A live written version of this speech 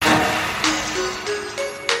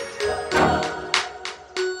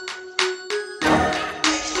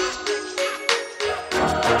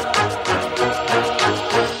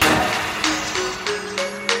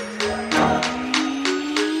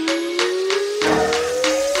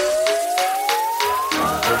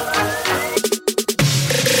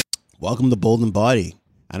Welcome to Bold Bawdy.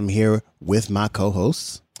 I'm here with my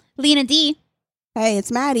co-hosts. Lena D. Hey,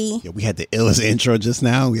 it's Maddie. Yeah, we had the illest intro just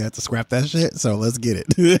now. We had to scrap that shit, so let's get it.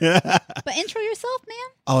 But intro yourself, man.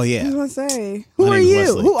 Oh, I yeah. was going to say, who My are name's you?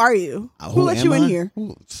 Leslie. Who are you? Who let you in here?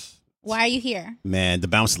 Why are you here? Man, the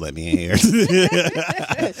bouncer let me in here.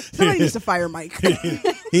 Somebody needs to fire Mike. He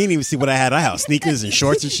didn't even see what I had. I had sneakers and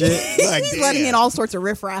shorts and shit. Like, He's letting in all sorts of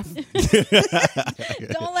riffraff.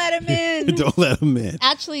 Don't let him in. Don't let him in.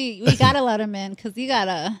 Actually, we got to let him in because you got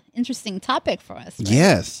a interesting topic for us.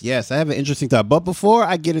 Right? Yes. I have an interesting topic. But before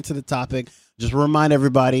I get into the topic, just remind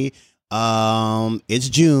everybody, it's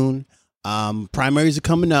June. Primaries are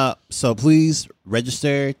coming up. So please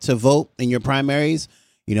register to vote in your primaries.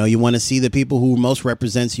 You know, you want to see the people who most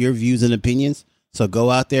represents your views and opinions. So go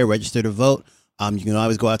out there, register to vote. You can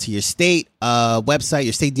always go out to your state website,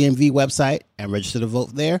 your state DMV website, and register to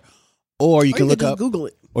vote there. Or you can look up, Google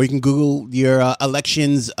it. or you can Google your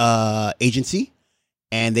elections agency,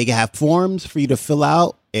 and they can have forms for you to fill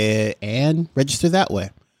out and register that way.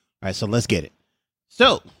 All right, so let's get it.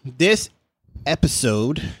 So this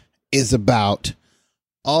episode is about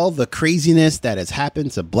all the craziness that has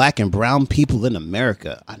happened to black and brown people in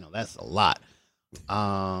America. I know that's a lot.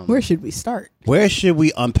 Where should we start? Where should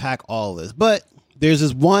we unpack all this? But there's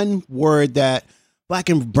this one word that black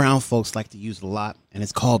and brown folks like to use a lot, and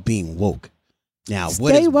it's called being woke. Now,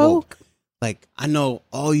 what Stay is woke? woke. Like, I know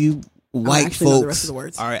all you white actually know the rest folks of the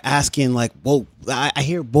words. are asking, like, woke. I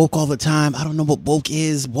hear woke all the time. I don't know what woke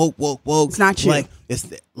is. Woke. It's not you. Like, it's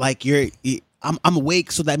like I'm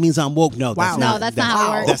awake, so that means I'm woke. No, Wow. that's No, that's not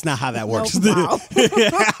how it works. That's not how that works. Wow.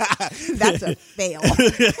 That's a fail.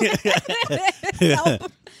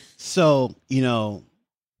 So,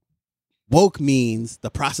 woke means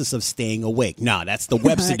the process of staying awake. Nah, that's the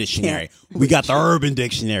Webster dictionary. We got the Urban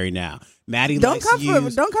Dictionary now. Maddie Don't come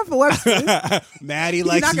for Webster. Maddie You're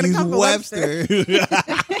likes not to gonna use come for Webster.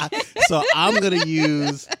 So I'm gonna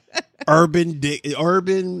use Urban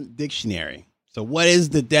Dictionary. So what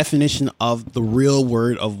is the definition of the real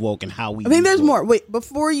word of woke and how we I think use there's woke? more. Wait,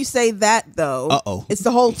 before you say that, though, it's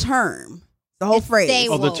the whole term, the whole phrase. Stay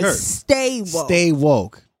Oh, the woke. term. Stay woke. Stay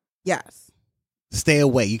woke. Yes. Stay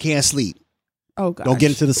awake. You can't sleep. Oh, God. Don't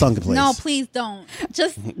get into the sunken place. No, please don't.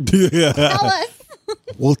 Just tell us.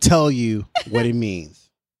 We'll tell you what it means.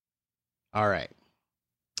 All right.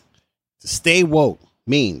 To stay woke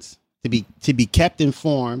means to be kept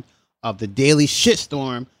informed of the daily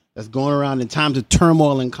shitstorm that's going around in times of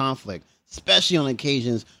turmoil and conflict, especially on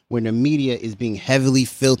occasions when the media is being heavily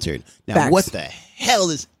filtered. Now, Facts. What the hell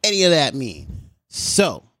does any of that mean?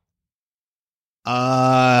 So,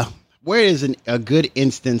 where is a good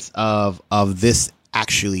instance of this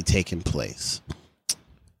actually taking place?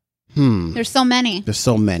 There's so many. There's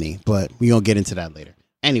so many, but we're going to get into that later.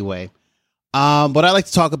 Anyway, what I like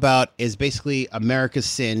to talk about is basically America's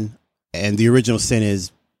sin, and the original sin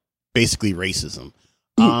is basically racism.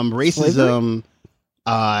 Racism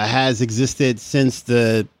has existed since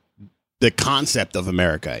the concept of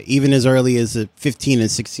America, even as early as the 15 and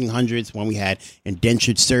 1600s when we had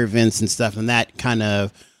indentured servants and stuff, and that kind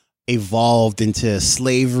of evolved into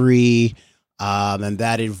slavery, and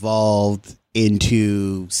that evolved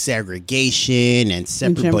into segregation and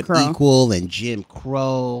separate but Crow. equal and Jim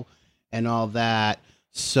Crow and all that.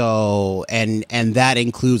 So, and that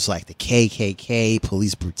includes like the KKK,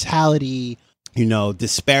 police brutality,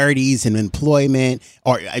 disparities in employment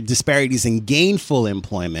or disparities in gainful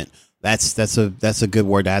employment. That's a good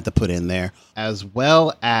word I had to put in there, as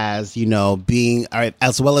well as,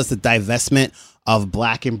 as well as the divestment of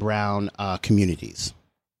black and brown communities.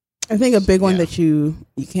 I think a big one that you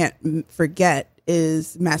can't forget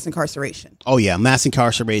is mass incarceration. Oh yeah, mass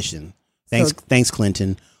incarceration. Thanks,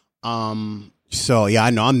 Clinton. So yeah,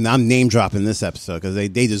 I know I'm name dropping this episode because they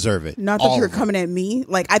deserve it. Not that you were coming at me.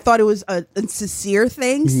 Like I thought it was a sincere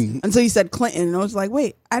things until you said Clinton, and I was like,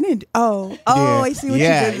 wait, I didn't. Yeah. I see what you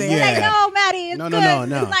did there. Yeah. Like, no, Maddie, it's No.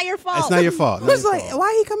 It's not your fault. It's not your fault. I was like,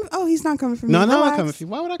 why he coming? Oh, he's not coming for me. No, I'm Relax. coming for you.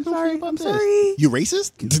 Why would I come for you about I'm this? sorry. You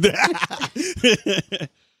racist?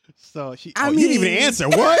 So you didn't even mean- answer.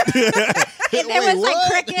 What? If there was like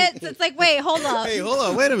crickets, it's like, wait, hold up. Hey, hold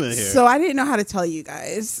on. Wait a minute here. So I didn't know how to tell you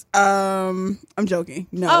guys. I'm joking.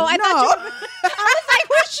 No. Oh, I no. thought you I was like,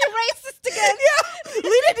 was she racist again? Yeah.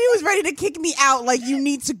 Lena D was ready to kick me out. Like, you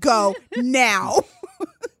need to go now.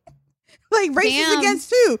 Like, racist Damn. against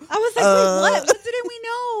who? I was like, wait, what? What didn't we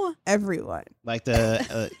know? Everyone. like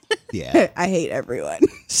the yeah. I hate everyone.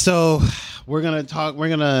 So we're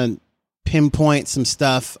gonna pinpoint some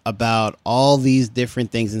stuff about all these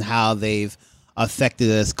different things and how they've affected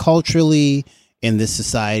us culturally in this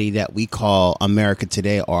society that we call America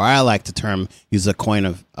today, or I like to use a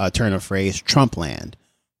turn of phrase, Trump land.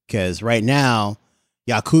 Because right now,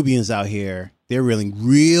 Yakubians out here, they're really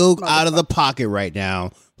real out of the pocket right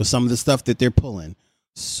now with some of the stuff that they're pulling.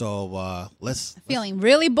 So let's feeling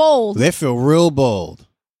really bold. They feel real bold.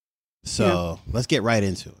 So let's get right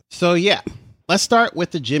into it. So let's start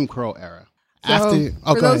with the Jim Crow era. So,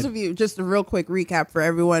 for those of you, just a real quick recap for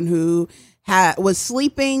everyone who was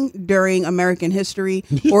sleeping during American history,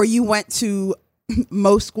 or you went to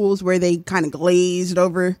most schools where they kind of glazed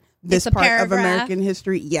over this part of American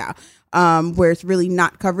history. Yeah. Where it's really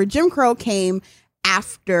not covered. Jim Crow came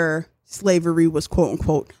after slavery was quote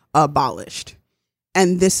unquote abolished.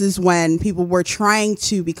 And this is when people were trying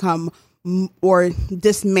to become or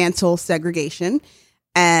dismantle segregation,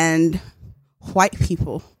 and white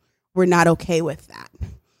people were not okay with that.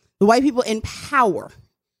 The white people in power,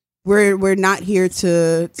 we're not here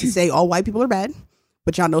to say all white people are bad,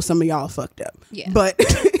 but y'all know some of y'all are fucked up. Yeah. But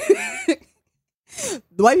the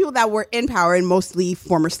white people that were in power, and mostly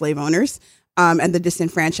former slave owners and the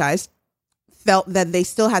disenfranchised, felt that they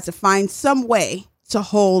still had to find some way to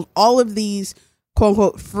hold all of these quote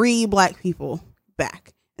unquote free black people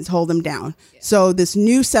back and to hold them down. Yeah. So this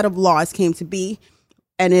new set of laws came to be,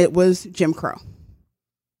 and it was Jim Crow.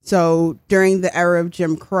 So during the era of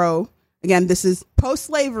Jim Crow, again, this is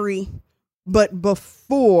post-slavery, but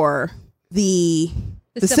before the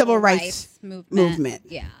civil rights movement.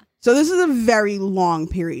 Yeah. So this is a very long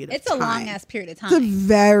period of time. It's a long-ass period of time. It's a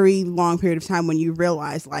very long period of time when you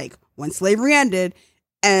realize, like, when slavery ended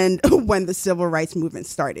and when the civil rights movement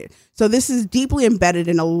started. So this is deeply embedded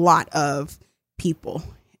in a lot of people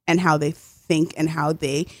and how they think and how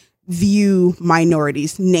they view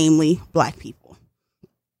minorities, namely black people.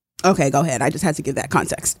 Okay, go ahead. I just had to give that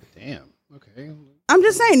context. Damn. Okay. I'm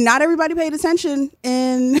just saying, not everybody paid attention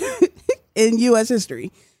in in U.S.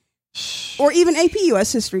 history, or even AP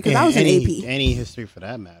U.S. history, because I was in AP. Any history for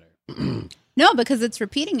that matter. No, because it's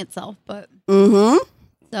repeating itself. But so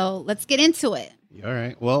let's get into it. All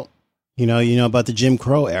right. Well, you know about the Jim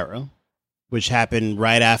Crow era, which happened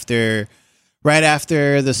right after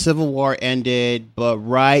the Civil War ended, but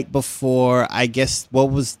right before, I guess,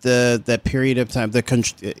 what was the period of time? The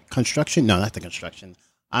construction? No, not the construction.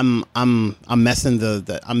 I'm missing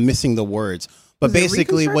the words. But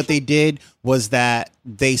basically what they did was that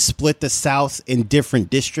they split the South in different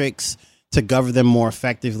districts to govern them more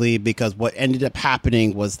effectively, because what ended up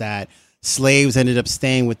happening was that slaves ended up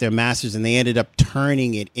staying with their masters, and they ended up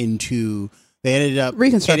turning it into... They ended up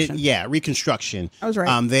Reconstruction. Reconstruction. I was right.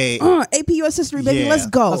 AP US history, baby. Yeah. Let's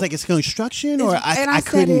go. I was like, it's construction, or I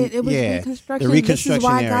couldn't. Said it was Reconstruction. The Reconstruction this is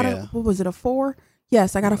why area. I got what was it, a 4?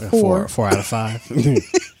 Yes, I got a 4. 4 out of 5.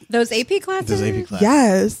 Those AP classes.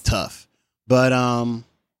 Yes. Tough, but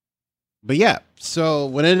yeah. So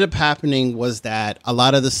what ended up happening was that a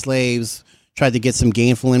lot of the slaves tried to get some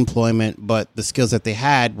gainful employment, but the skills that they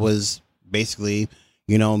had was basically,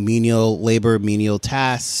 menial labor, menial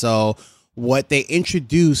tasks. So what they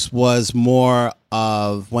introduced was more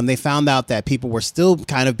of, when they found out that people were still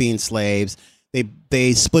kind of being slaves,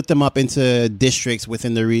 they split them up into districts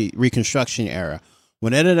within the Reconstruction era.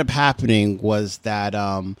 What ended up happening was that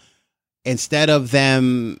instead of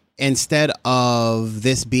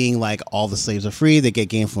this being like all the slaves are free, they get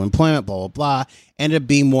gainful employment, blah blah blah, ended up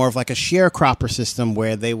being more of like a sharecropper system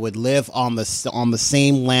where they would live on the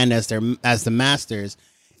same land as the masters,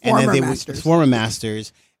 and then they would former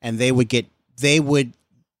masters. And they would get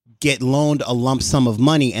loaned a lump sum of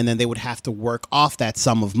money, and then they would have to work off that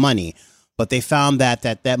sum of money. But they found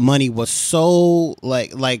that money was so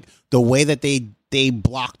like the way that they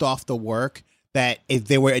blocked off the work, that if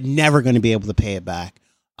they were never going to be able to pay it back.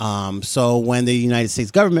 So when the United States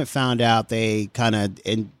government found out, they kind of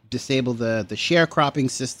disabled the sharecropping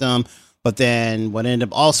system. But then what ended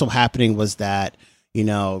up also happening was that,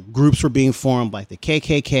 groups were being formed like the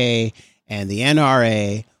KKK and the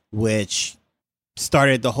NRA, which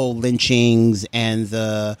started the whole lynchings and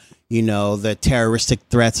the terroristic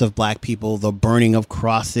threats of black people, the burning of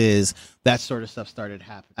crosses, that sort of stuff started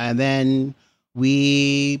happening. And then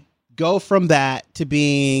we go from that to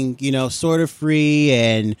being, sort of free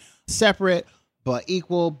and separate, but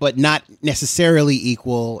equal, but not necessarily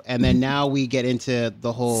equal. And then now we get into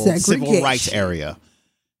the whole civil rights era,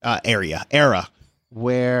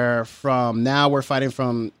 where from now we're fighting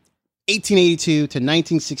from 1882 to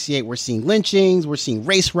 1968, we're seeing lynchings, we're seeing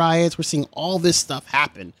race riots, we're seeing all this stuff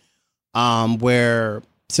happen, where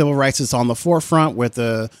civil rights is on the forefront with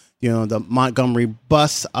the Montgomery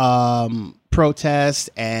bus protest,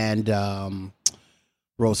 and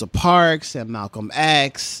Rosa Parks and Malcolm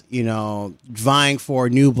X, vying for a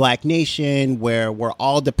new black nation where we're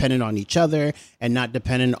all dependent on each other and not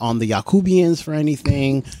dependent on the Yakubians for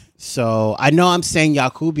anything. So I know I'm saying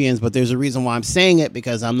Yakubians, but there's a reason why I'm saying it,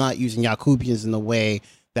 because I'm not using Yakubians in the way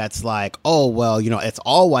that's like, oh, well, it's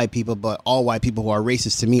all white people, but all white people who are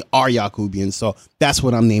racist to me are Yakubians. So that's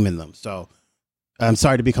what I'm naming them. So I'm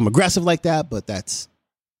sorry to become aggressive like that, but that's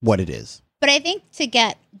what it is. But I think to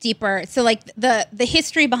get deeper, so like the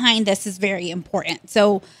history behind this is very important.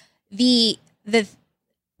 So the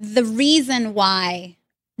reason why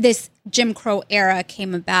this Jim Crow era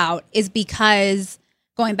came about is because,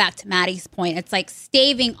 going back to Maddie's point, it's like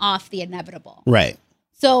staving off the inevitable. Right.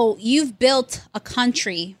 So you've built a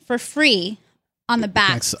country for free on the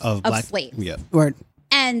backs of slaves. Yeah. Word.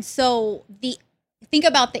 And so think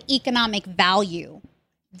about the economic value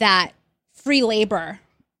that free labor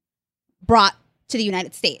brought to the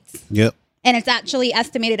United States. Yep. And it's actually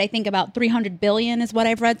estimated, I think, about 300 billion is what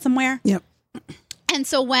I've read somewhere. Yep. And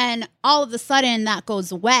so when all of a sudden that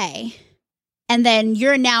goes away, and then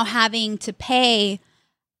you're now having to pay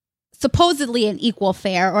supposedly an equal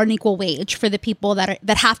fare or an equal wage for the people that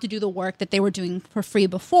have to do the work that they were doing for free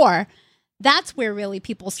before, that's where really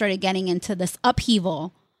people started getting into this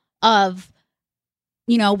upheaval of,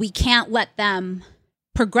 we can't let them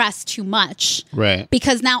progress too much. Right.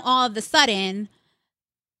 Because now all of a sudden,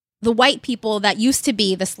 the white people that used to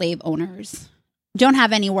be the slave owners don't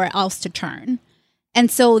have anywhere else to turn. And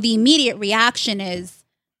so the immediate reaction is,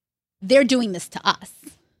 they're doing this to us.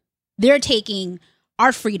 They're taking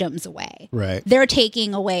our freedoms away. Right. They're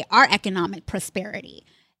taking away our economic prosperity.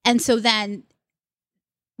 And so then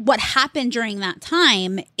what happened during that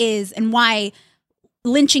time is, and why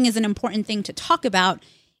lynching is an important thing to talk about,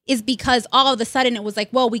 is because all of a sudden it was like,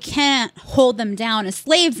 well, we can't hold them down as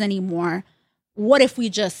slaves anymore. What if we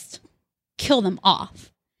just kill them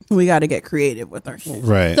off? We got to get creative with our shit.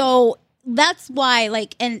 Right. So that's why,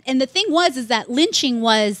 like, and the thing is that lynching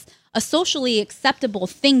was a socially acceptable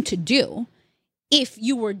thing to do if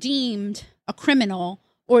you were deemed a criminal,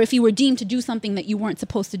 or if you were deemed to do something that you weren't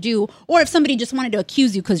supposed to do, or if somebody just wanted to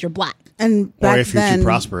accuse you because you're black. And or if you're too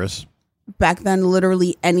prosperous. Back then,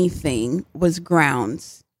 literally anything was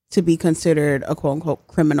grounds to be considered a quote unquote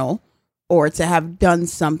criminal, or to have done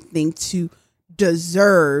something to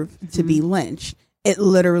deserve to be lynched. It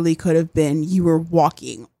literally could have been you were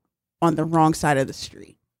walking on the wrong side of the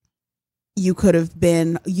street. You could have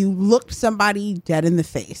been, you looked somebody dead in the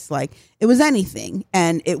face. Like, it was anything.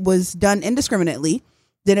 And it was done indiscriminately.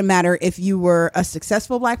 Didn't matter if you were a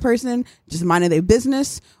successful black person, just minding their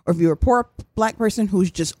business, or if you were a poor black person who's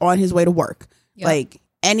just on his way to work. Yep. Like,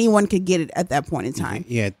 anyone could get it at that point in time.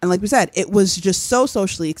 Yeah. And like we said, it was just so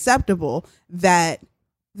socially acceptable that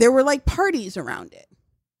there were like parties around it.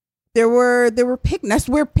 There were picnics. That's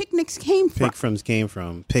where picnics came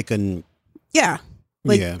from. Yeah.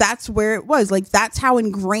 Like, that's where it was. Like, that's how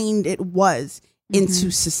ingrained it was into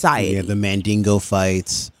society. Yeah, the Mandingo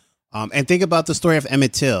fights. And think about the story of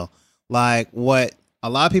Emmett Till. Like, what a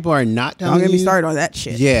lot of people are not telling you. Don't get me started on that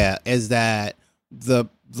shit. Yeah, is that the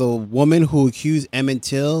woman who accused Emmett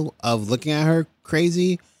Till of looking at her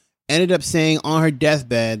crazy ended up saying on her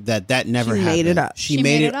deathbed that never happened. She made it up. She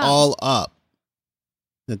made it all up.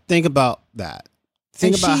 Now, think about that.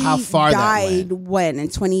 Think about how far that went. She died when? In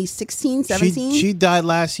 2016, 17? She died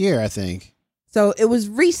last year, I think. So it was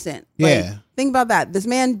recent. Yeah. Like, think about that. This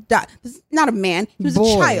man died. Not a man. He was a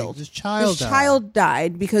child. This child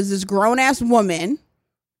died because this grown-ass woman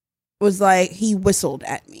was like, he whistled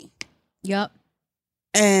at me. Yep.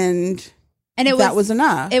 And that was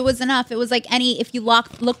enough. It was enough. It was like if you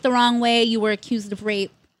looked the wrong way, you were accused of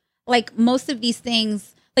rape. Like, most of these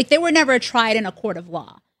things, like, they were never tried in a court of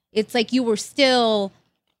law. It's like you were still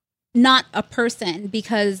not a person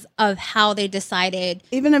because of how they decided.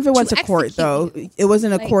 Even if it went to court, though, it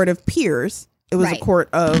wasn't a court of peers. It was a court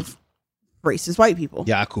of racist white people.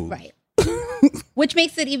 Yaku. Right. Which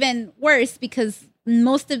makes it even worse because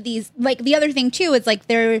most of these, like, the other thing, too, is like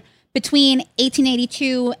they're between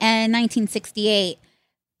 1882 and 1968,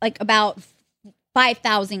 like about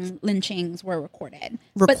 5,000 lynchings were recorded.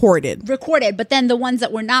 But then the ones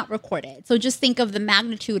that were not recorded. So just think of the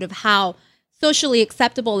magnitude of how socially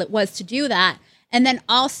acceptable it was to do that. And then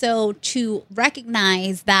also to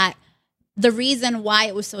recognize that the reason why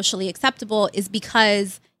it was socially acceptable is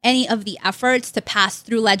because any of the efforts to pass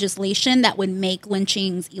through legislation that would make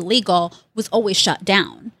lynchings illegal was always shut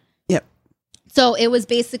down. Yep. So it was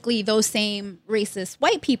basically those same racist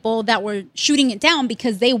white people that were shooting it down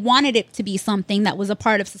because they wanted it to be something that was a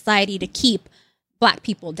part of society to keep black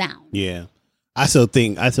people down. Yeah. I still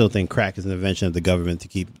think crack is an invention of the government to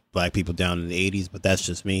keep black people down in the 80s, but that's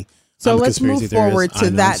just me. So let's move forward to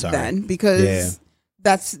that then, because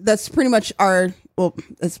that's pretty much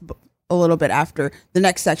it's a little bit after the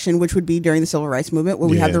next section, which would be during the civil rights movement, where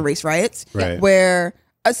we have the race riots, where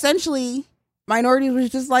essentially minorities was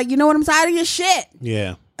just like, you know what, I'm tired of your shit.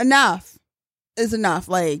 Yeah. Enough is enough.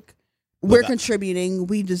 Like, we're contributing.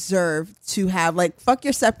 We deserve to have, like, fuck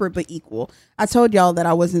your separate but equal. I told y'all that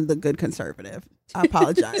I wasn't the good conservative. I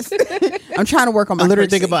apologize. I'm trying to work on my literally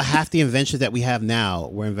think about half the inventions that we have now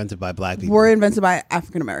were invented by black people. Were invented by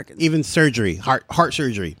African Americans. Even surgery, heart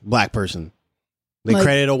surgery, black person. They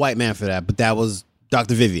credited a white man for that, but that was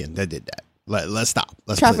Dr. Vivian that did that. Let's stop.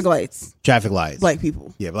 Traffic lights. Black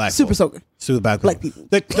people. Yeah, black super people. soaker. Super black people.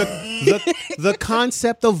 The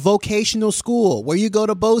concept of vocational school, where you go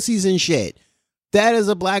to BOCES and shit. That is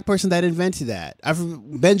a black person that invented that.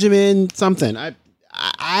 Benjamin something.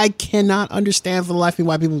 I cannot understand for the life of me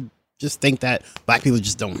why people just think that black people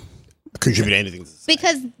just don't contribute anything.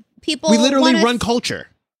 Because people we literally run culture.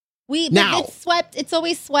 It's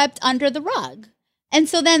always swept under the rug. And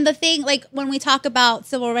so then the thing, like when we talk about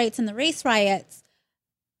civil rights and the race riots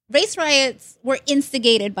were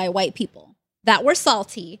instigated by white people that were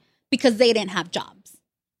salty because they didn't have jobs.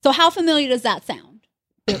 So how familiar does that sound?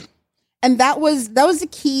 And that was the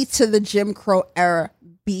key to the Jim Crow era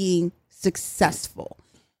being successful.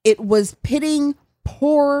 It was pitting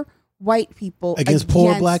poor white people against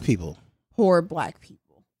poor black people. Poor black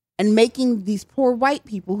people. And making these poor white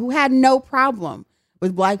people who had no problem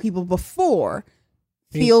with black people before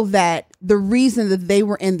feel that the reason that they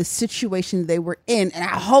were in the situation they were in, and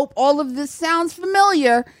I hope all of this sounds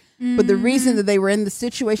familiar, but the reason that they were in the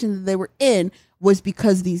situation that they were in was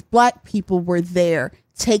because these black people were there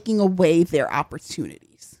taking away their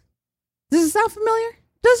opportunities. Does it sound familiar?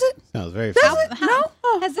 Does it? Sounds very familiar. No?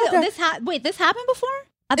 This happened before?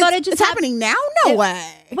 I thought it's happening now? No way.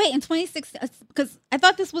 Wait, in 2016, because I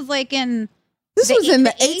thought this was like in... This was in the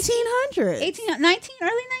 1800s. Early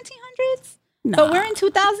 1900s? Nah. But we're in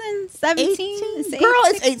 2017. Girl,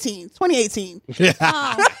 it's 2018. I mean,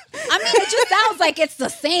 it just sounds like it's the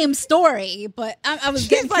same story, but I was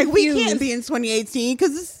getting confused. We can't be in 2018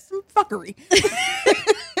 because it's some fuckery.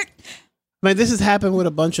 Man, this has happened with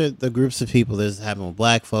a bunch of the groups of people. This has happened with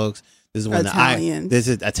black folks. This is when this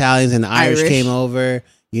is Italians and the Irish came over.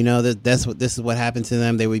 You know, this is what happened to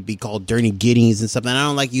them. They would be called dirty giddies and stuff. And I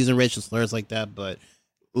don't like using racial slurs like that, but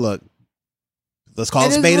look. Let's call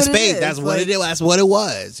a spade a spade. That's what it is. That's what it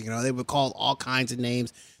was. You know, they were called all kinds of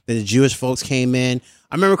names. Then the Jewish folks came in.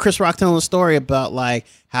 I remember Chris Rock telling a story about like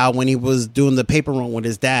how when he was doing the paper run with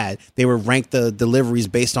his dad, they would rank the deliveries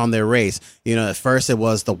based on their race. You know, at first it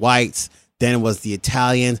was the whites, then it was the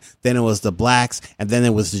Italians, then it was the blacks, and then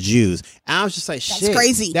it was the Jews. And I was just like, shit. That's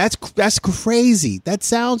crazy. That's crazy. That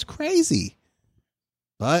sounds crazy.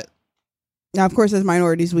 But now, of course, as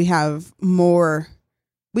minorities, we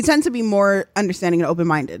tend to be more understanding and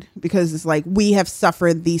open-minded because it's like we have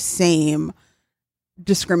suffered the same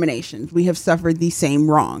discriminations. We have suffered the same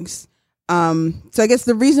wrongs. So I guess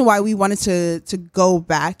the reason why we wanted to go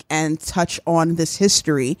back and touch on this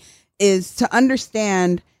history is to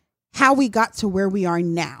understand how we got to where we are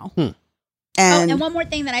now. And one more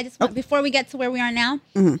thing that I just want, before we get to where we are now,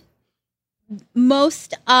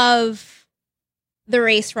 most of the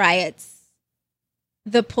race riots,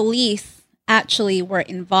 the police actually were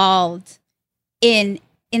involved in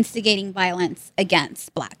instigating violence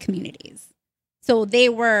against black communities. So they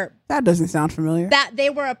were... That doesn't sound familiar. That they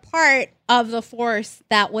were a part of the force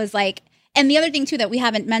that was like... And the other thing, too, that we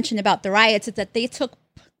haven't mentioned about the riots is that they took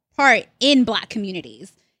part in black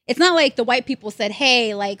communities. It's not like the white people said,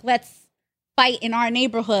 hey, like, let's fight in our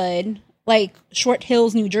neighborhood, like Short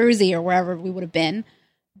Hills, New Jersey, or wherever we would have been.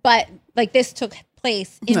 But, like, this took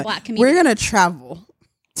place in black communities. We're going to travel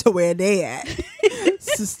to where they at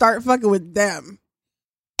to start fucking with them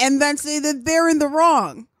and then say that they're in the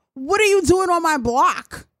wrong. What are you doing on my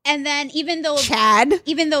block? And then even though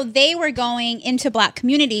they were going into black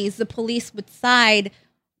communities, the police would side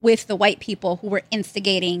with the white people who were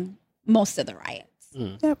instigating most of the riots.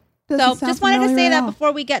 Yep. So just wanted to say that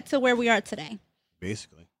before we get to where we are today.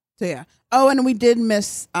 Basically. So yeah. Oh, and we did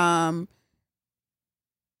miss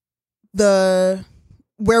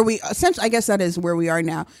where we essentially, I guess that is where we are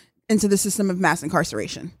now, into the system of mass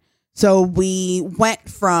incarceration. So we went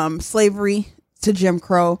from slavery to Jim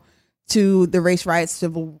Crow to the race riots,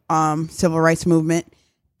 civil rights movement.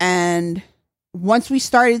 And once we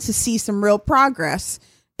started to see some real progress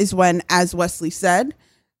is when, as Wesley said,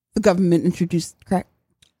 the government introduced crack.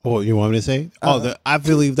 Oh, you want me to say? I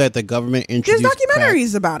believe that the government introduced there's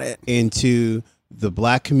documentaries about it into the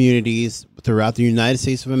black communities throughout the United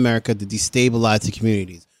States of America to destabilize the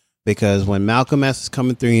communities. Because when Malcolm X was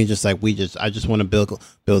coming through, he's just like, I just want to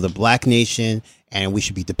build a black nation, and we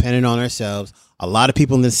should be dependent on ourselves. A lot of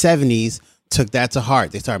people in the 70s took that to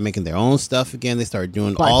heart. They started making their own stuff again. They started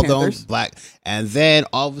doing all those black, and then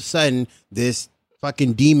all of a sudden, this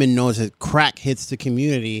fucking demon knows that crack hits the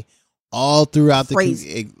community all throughout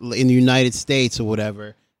in the United States or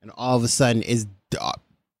whatever, and all of a sudden, is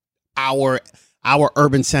our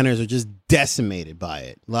urban centers are just decimated by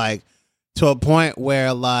it, like. To a point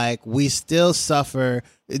where, like, we still suffer.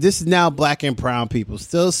 This is now black and brown people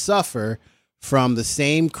still suffer from the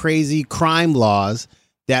same crazy crime laws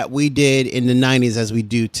that we did in the 90s as we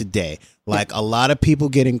do today. Like, a lot of people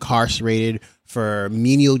get incarcerated for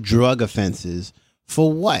menial drug offenses.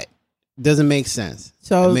 For what? Doesn't make sense.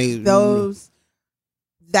 So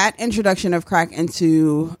that introduction of crack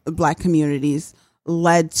into black communities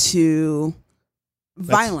led to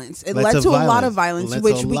violence. It led to a lot of violence,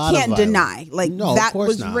 which we can't deny. Like, that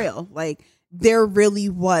was real. Like, there really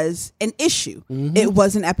was an issue. Mm-hmm. It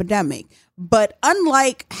was an epidemic. But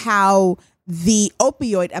unlike how the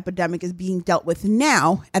opioid epidemic is being dealt with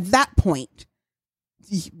now, at that point,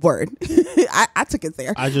 I took it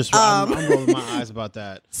there. I'm rolling my eyes about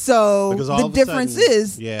that. So the difference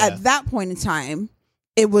is, at that point in time,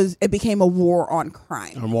 it became a war on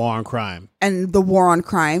crime. And the war on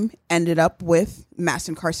crime ended up with mass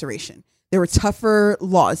incarceration. There were tougher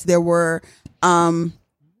laws. There were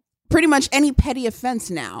pretty much any petty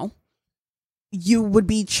offense now, you would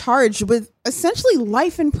be charged with essentially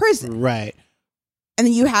life in prison. Right. And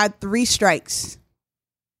then you had 3 strikes.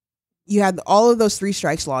 You had all of those 3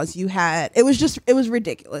 strikes laws. It was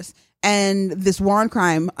ridiculous. And this war on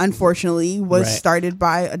crime, unfortunately, was started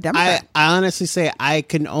by a Democrat. I honestly say I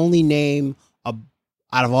can only name,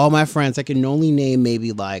 out of all my friends, I can only name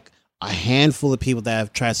maybe like a handful of people that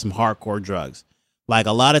have tried some hardcore drugs. Like,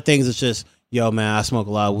 a lot of things, it's just, yo, man, I smoke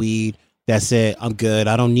a lot of weed. That's it. I'm good.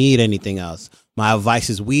 I don't need anything else. My vice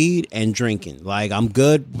is weed and drinking. Like, I'm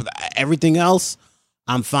good with everything else.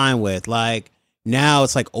 I'm fine with. Like, now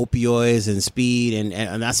it's like opioids and speed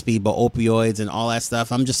and not speed, but opioids and all that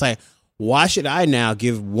stuff. I'm just like, why should I now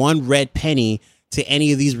give one red penny to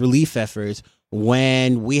any of these relief efforts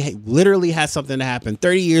when we literally had something that happened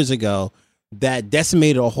 30 years ago that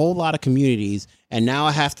decimated a whole lot of communities, and now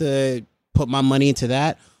I have to put my money into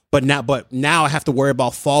that? But now I have to worry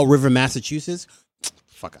about Fall River, Massachusetts.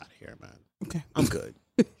 Fuck out of here, man. Okay, I'm good.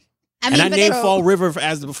 I named Fall River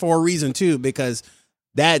for a reason too, because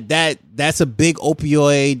that's a big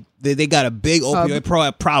opioid. They got a big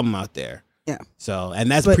opioid problem out there. Yeah. So,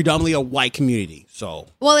 and that's predominantly a white community. So,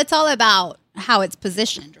 well, it's all about how it's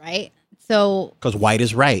positioned, right? So, because white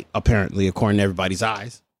is right, apparently, according to everybody's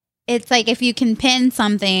eyes. It's like, if you can pin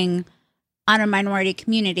something on a minority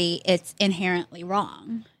community, it's inherently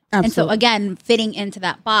wrong. Absolutely. And so, again, fitting into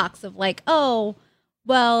that box of like, oh,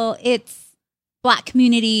 well, it's black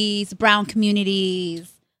communities, brown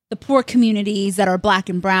communities, the poor communities that are black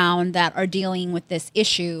and brown that are dealing with this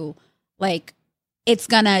issue, like, it's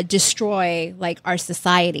gonna destroy like our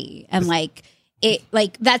society. And like it,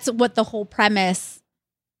 like, that's what the whole premise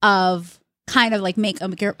of kind of like Make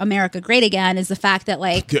America Great Again is, the fact that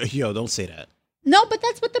like, yo, don't say that. No, but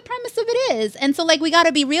that's what the premise of it is. And so like, we got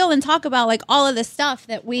to be real and talk about like all of the stuff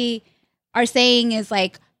that we are saying is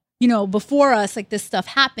like, you know, before us, like this stuff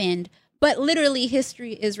happened, but literally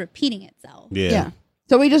history is repeating itself. Yeah.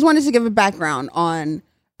 So we just wanted to give a background on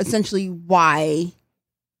essentially why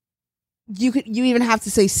you even have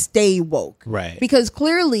to say stay woke. Right. Because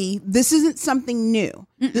clearly this isn't something new.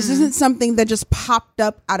 Mm-mm. This isn't something that just popped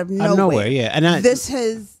up out of nowhere. Yeah. And this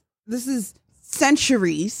is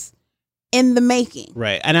centuries in the making.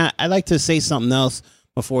 Right. And I'd like to say something else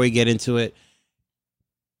before we get into it.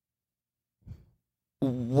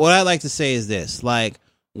 What I'd like to say is this, like,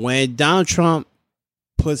 when Donald Trump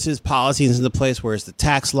puts his policies into place, where it's the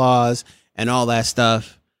tax laws and all that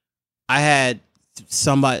stuff, I had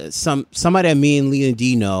somebody that me and Lee and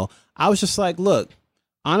D know, I was just like, look,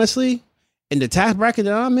 honestly, in the tax bracket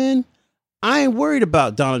that I'm in, I ain't worried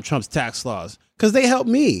about Donald Trump's tax laws because they help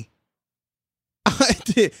me.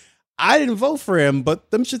 I didn't vote for him, but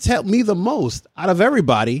them shits help me the most out of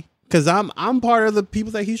everybody because I'm part of the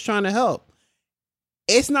people that he's trying to help.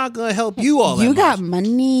 It's not going to help you all that much. You got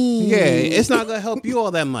money. Yeah, it's not going to help you all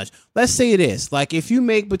that much. Let's say this. Like, if you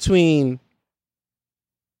make between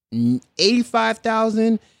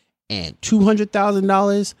 $85,000 and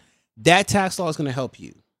 $200,000, that tax law is going to help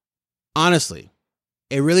you. Honestly,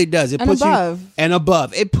 it really does. It puts you and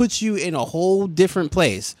above. It puts you in a whole different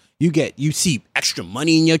place. You see extra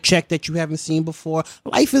money in your check that you haven't seen before.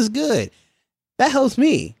 Life is good. That helps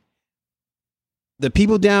me. The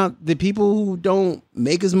people who don't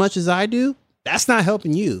make as much as I do, that's not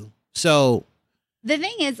helping you. So the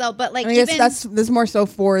thing is, though, but like, I guess that's more so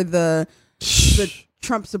for the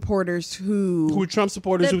Trump supporters who Trump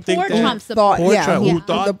supporters who think that Trump supporters. Who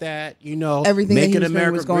thought that everything making that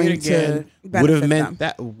America was going great again would have meant them.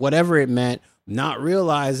 that whatever it meant, not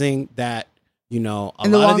realizing that a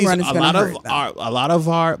lot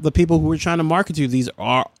of the people who we're trying to market to, these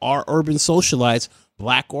are urban socialites,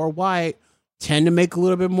 black or white, tend to make a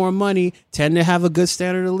little bit more money, tend to have a good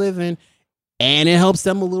standard of living, and it helps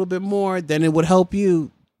them a little bit more than it would help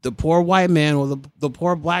you, the poor white man or the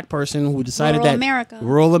poor black person who decided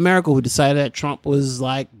rural America who decided that Trump was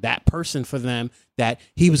like that person for them, that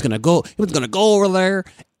he was gonna go over there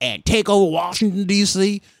and take over Washington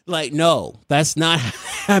D.C. Like, no, that's not.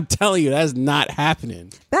 I'm telling you, that's not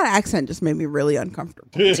happening. That accent just made me really uncomfortable.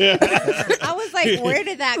 I was like, where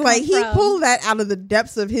did that come from? He pulled that out of the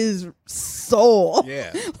depths of his soul.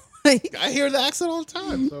 Yeah, I hear the accent all the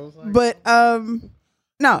time. So it's like, but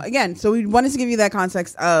no, again, so we wanted to give you that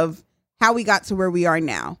context of how we got to where we are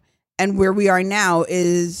now. And where we are now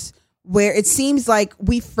is where it seems like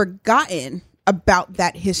we've forgotten about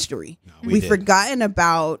that history. No, we've forgotten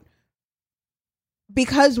about,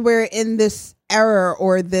 because we're in this era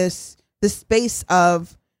or this space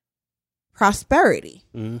of prosperity.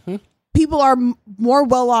 Mm-hmm. People are more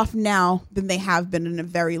well off now than they have been in a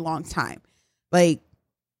very long time. Like,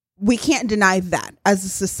 we can't deny that. As a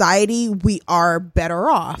society, we are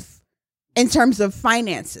better off in terms of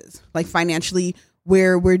finances. Like, financially,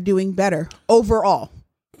 we're doing better overall.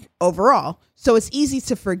 So it's easy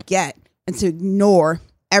to forget and to ignore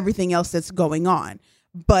everything else that's going on.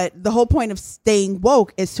 But the whole point of staying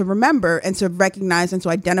woke is to remember and to recognize and to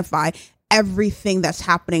identify everything that's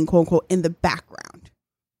happening, quote unquote, in the background.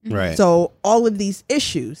 Right. So all of these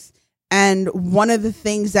issues. And one of the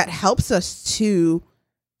things that helps us to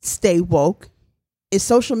stay woke is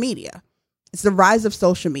social media. It's the rise of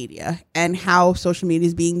social media and how social media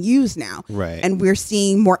is being used now. Right. And we're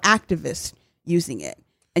seeing more activists using it.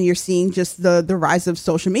 And you're seeing just the rise of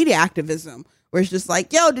social media activism, where it's just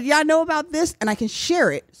like, yo, did y'all know about this? And I can share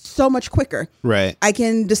it so much quicker. Right. I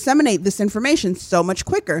can disseminate this information so much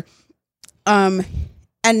quicker. And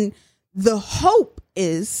the hope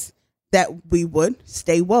is that we would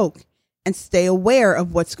stay woke and stay aware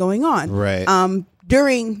of what's going on. Right.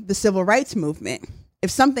 During the civil rights movement, if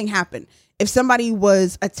something happened, if somebody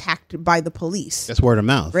was attacked by the police, that's word of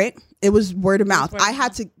mouth, right? It was word of mouth. I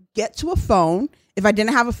had to get to a phone. If I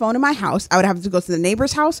didn't have a phone in my house, I would have to go to the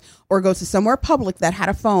neighbor's house or go to somewhere public that had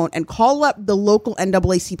a phone and call up the local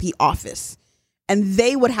NAACP office. And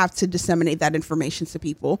they would have to disseminate that information to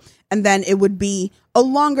people. And then it would be a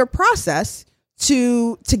longer process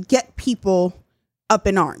to get people up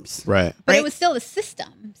in arms. Right. But it was still a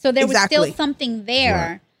system. So there was still something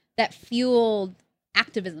there that fueled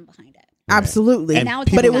activism behind it. Absolutely. And now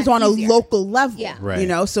it's but it was on easier. A local level. Yeah. Right. You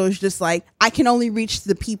know, so it's just like, I can only reach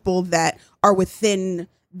the people that are within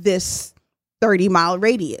this 30-mile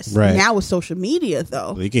radius. Right. Now with social media,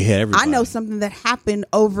 though, well, you can hit everybody. I know something that happened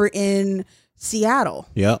over in Seattle.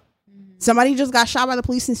 Yep. Somebody just got shot by the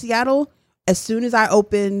police in Seattle. As soon as I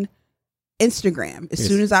open Instagram,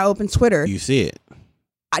 soon as I open Twitter, you see it.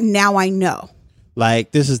 Now I know.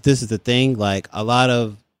 Like, this is the thing. Like, a lot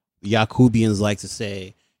of Yakubians like to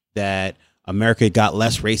say that America got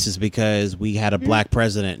less racist because we had a black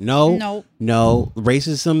president. No.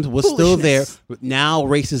 Racism was still there. Now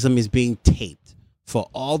racism is being taped for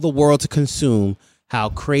all the world to consume. How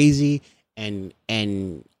crazy and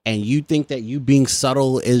you think that you being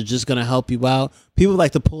subtle is just gonna help you out. People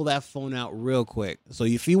like to pull that phone out real quick. So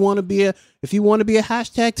if you want to be a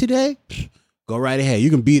hashtag today, go right ahead. You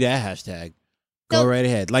can be that hashtag. Go right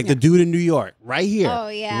ahead. Like the dude in New York, right here. Oh,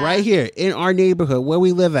 yeah. Right here in our neighborhood where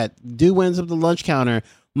we live at. Dude ends up the lunch counter.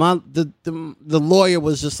 The lawyer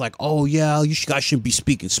was just like, oh, yeah, you guys shouldn't be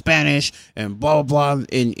speaking Spanish and blah, blah, blah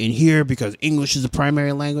in here because English is the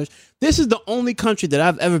primary language. This is the only country that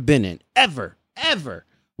I've ever been in, ever,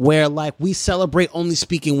 where like we celebrate only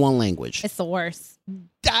speaking one language. It's the worst.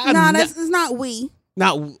 It's not we.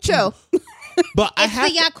 Not chill. But it's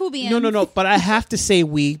the Yakubians. No. But I have to say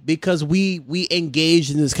we, because we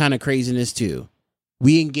engage in this kind of craziness too.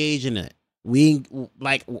 We engage in it. We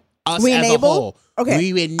like us we as enable? a whole.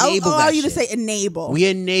 Okay. We enable I'll allow that you shit. to say enable. We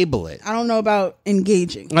enable it. I don't know about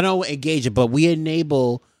engaging. I know engage it, but we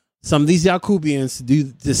enable some of these Yakubians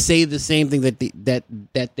to say the same thing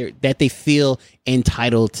that they feel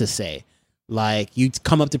entitled to say. Like, you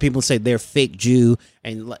come up to people and say they're fake Jew,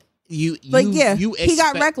 and he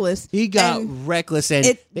got reckless. He got reckless, and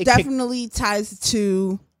it definitely ties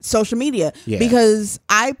to social media. Yeah. Because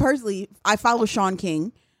I follow Sean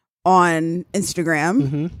King on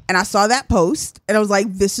Instagram, and I saw that post, and I was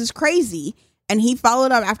like, this is crazy. And he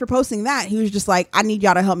followed up after posting that. He was just like, I need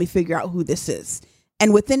y'all to help me figure out who this is.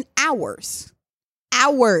 And within hours,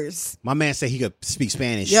 my man said he could speak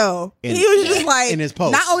Spanish. he was just like, in his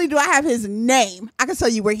post. Not only do I have his name, I can tell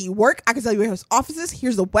you where he worked. I can tell you where his office is.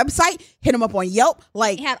 Here's the website. Hit him up on Yelp.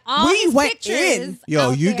 Like, he had all his pictures.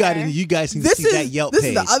 Yo, you guys can see that Yelp page. This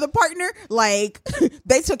is the other partner. Like,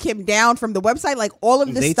 they took him down from the website. Like, all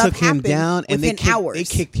of this stuff happened within hours. They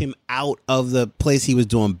kicked him out of the place he was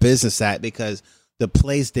doing business at because the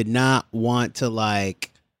place did not want to, like,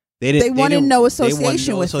 They wanted no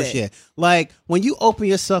association with it. Like, when you open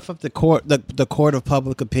yourself up to court, the court of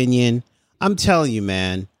public opinion, I'm telling you,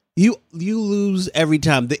 man, you lose every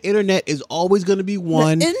time. The internet is always going to be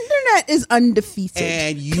one. The internet is undefeated.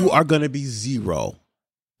 And you are going to be zero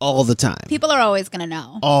all the time. People are always going to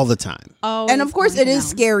know. All the time. And of course, it is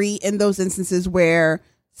scary in those instances where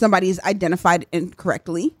somebody is identified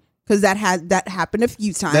incorrectly, because that happened a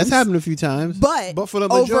few times. That's happened a few times. But for the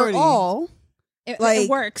majority, overall, it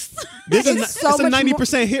works. It's a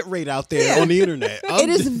 90% hit rate out there on the internet. It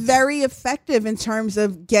is very effective in terms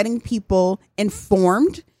of getting people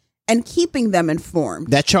informed and keeping them informed.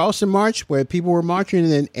 That Charleston march where people were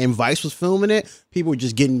marching and Vice was filming it, people were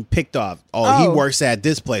just getting picked off. He works at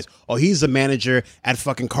this place. Or he's the manager at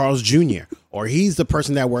fucking Carl's Jr. Or he's the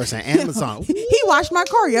person that works at Amazon. He washed my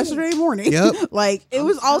car yesterday morning. Yep. Like, it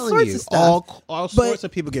was all sorts of stuff. All sorts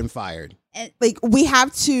of people getting fired. Like, we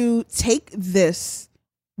have to take this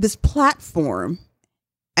platform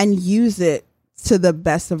and use it to the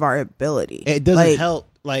best of our ability. It doesn't help.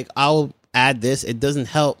 Like, I'll add this. It doesn't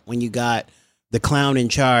help when you got the clown in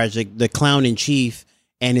charge, like the clown in chief,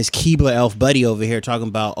 and his Keebler elf buddy over here talking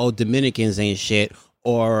about, Dominicans ain't shit,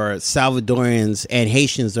 or Salvadorians and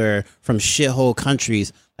Haitians are from shithole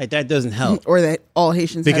countries. Like, that doesn't help. Or that all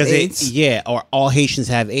Haitians have AIDS. Or all Haitians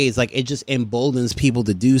have AIDS. Like, it just emboldens people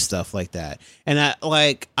to do stuff like that. And I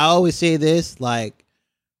always say this, like,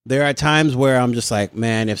 there are times where I'm just like,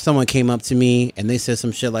 man, if someone came up to me and they said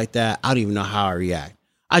some shit like that, I don't even know how I react.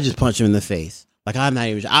 I just punch them in the face. Like,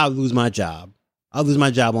 I'll lose my job. I'll lose my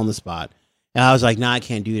job on the spot. And I was like, nah, I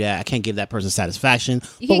can't do that. I can't give that person satisfaction.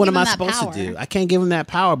 But what am I supposed to do? I can't give them that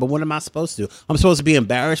power, but what am I supposed to do? I'm supposed to be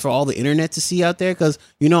embarrassed for all the internet to see out there? Because,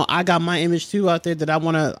 I got my image too out there that I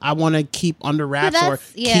want to keep under wraps or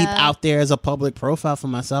keep out there as a public profile for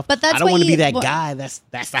myself. But I don't want to be that guy. That's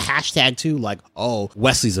the hashtag too. Like,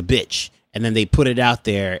 Wesley's a bitch. And then they put it out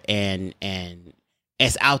there and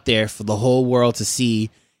it's out there for the whole world to see.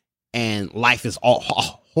 And life is all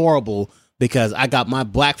horrible. Because I got my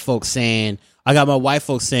white folks saying, he's a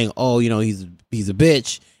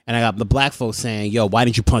bitch. And I got the black folks saying, yo, why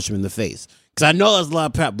didn't you punch him in the face? Because I know there's a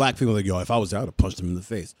lot of black people like, yo, if I was there, I'd have punched him in the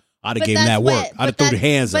face. I'd have gave him that work. I'd have threw the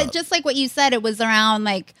hands up. But just like what you said, it was around,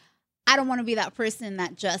 like, I don't want to be that person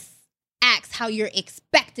that just acts how you're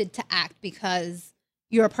expected to act because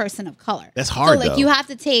you're a person of color. That's hard, So, like, you have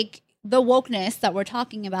to take the wokeness that we're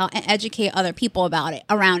talking about and educate other people about it,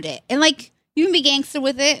 around it. And, like, you can be gangster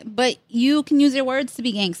with it, but you can use your words to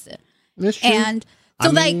be gangster. That's true. And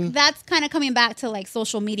so, that's kind of coming back to, like,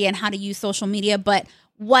 social media and how to use social media. But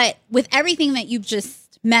with everything that you've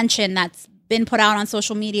just mentioned that's been put out on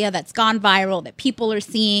social media, that's gone viral, that people are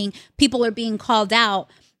seeing, people are being called out,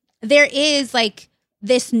 there is, like,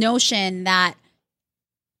 this notion that,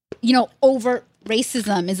 overt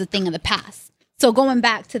racism is a thing of the past. So going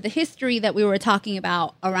back to the history that we were talking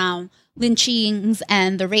about around lynchings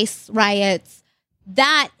and the race riots,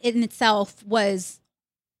 that in itself was,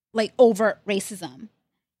 like, overt racism.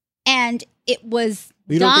 And it was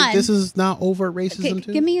You don't think this is not overt racism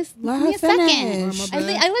too? Give me a second.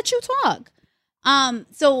 I let you talk.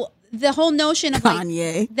 So the whole notion of, like,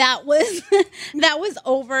 that was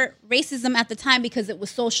overt racism at the time because it was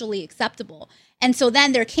socially acceptable. And so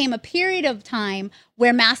then there came a period of time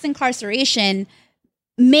where mass incarceration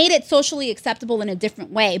made it socially acceptable in a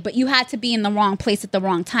different way, but you had to be in the wrong place at the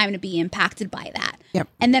wrong time to be impacted by that. Yep.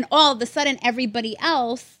 And then all of a sudden, everybody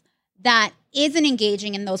else that isn't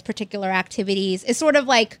engaging in those particular activities is sort of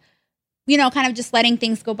like, kind of just letting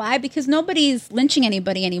things go by because nobody's lynching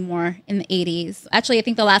anybody anymore in the 80s. Actually, I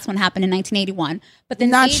think the last one happened in 1981. But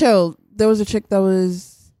then chill. There was a chick that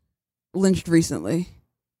was lynched recently.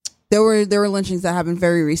 There were lynchings that happened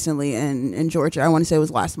very recently in Georgia. I want to say it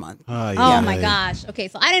was last month. Oh my gosh. Okay,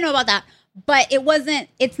 so I didn't know about that. But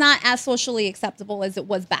it's not as socially acceptable as it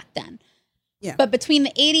was back then. Yeah. But between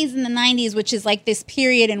the 80s and the 90s, which is like this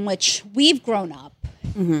period in which we've grown up,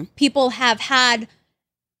 white people have had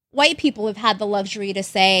the luxury to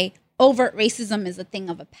say, overt racism is a thing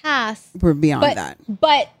of a past. We're beyond that.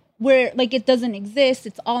 But we're like, it doesn't exist.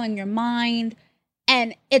 It's all in your mind.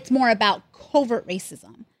 And it's more about covert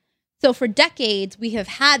racism. So for decades, we have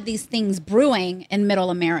had these things brewing in middle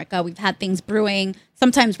America. We've had things brewing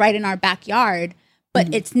sometimes right in our backyard.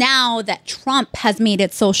 But it's now that Trump has made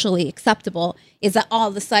it socially acceptable, is that all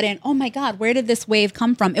of a sudden, oh my God, where did this wave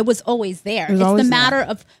come from? It was always there. It's the matter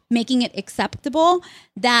of making it acceptable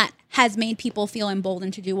that has made people feel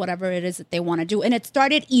emboldened to do whatever it is that they want to do. And it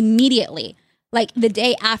started immediately, like the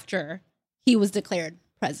day after he was declared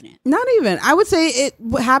president. Not even. I would say it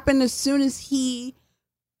happened as soon as he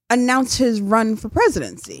announced his run for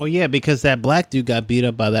presidency. Oh yeah, because that black dude got beat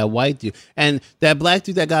up by that white dude, and that black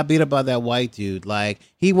dude that got beat up by that white dude, like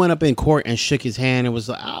he went up in court and shook his hand and was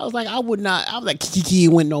like, I was like kiki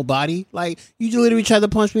with nobody. Like you literally tried to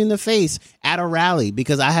punch me in the face at a rally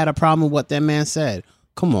because I had a problem with what that man said.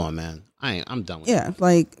 Come on, man, I'm done with it. Yeah,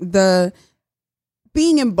 like the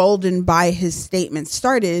being emboldened by his statement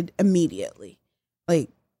started immediately. Like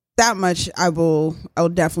that much I will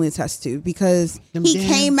definitely attest to, because he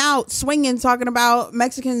came out swinging, talking about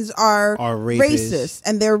Mexicans are racist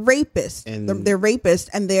and they're rapists and they're rapists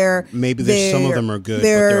and they're some of them are good, but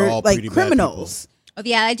they're all like criminals. Oh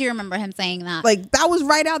yeah, I do remember him saying that. Like that was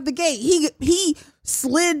right out the gate. He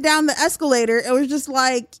slid down the escalator. It was just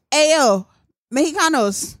like, "Ayo,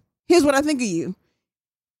 Mexicanos, here's what I think of you."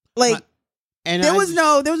 Like, and there was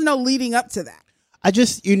no leading up to that. I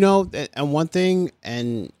just, and one thing,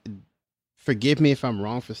 and forgive me if I'm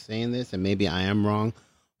wrong for saying this, and maybe I am wrong,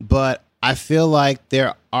 but I feel like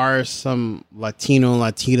there are some Latino and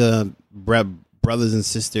Latina brothers and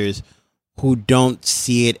sisters who don't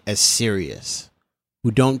see it as serious,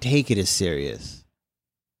 who don't take it as serious.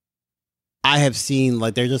 I have seen,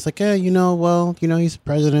 like, they're just like, he's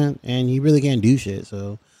president and he really can't do shit,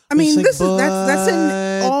 so. I mean, that's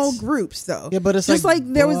in all groups, though. Yeah, but it's just like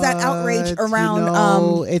there was that outrage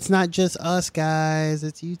around. It's not just us guys;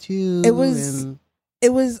 it's you too. It was.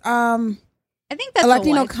 I think that's a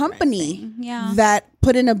Latino company, that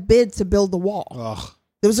put in a bid to build the wall. Ugh.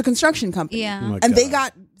 There was a construction company, oh and they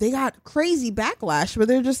got crazy backlash, where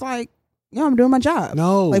they're just like, I'm doing my job.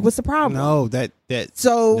 No, like, what's the problem? No,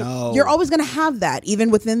 you're always going to have that, even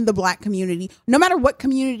within the black community. No matter what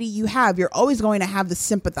community you have, you're always going to have the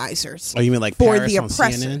sympathizers. Oh, you mean like for Paris the on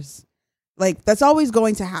oppressors? CNN? Like that's always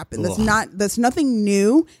going to happen. Ugh. That's nothing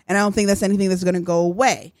new, and I don't think that's anything that's going to go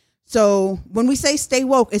away. So when we say stay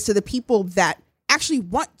woke, it's to the people that actually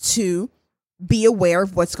want to be aware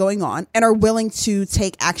of what's going on and are willing to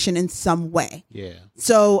take action in some way. Yeah.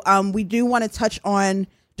 So we do want to touch on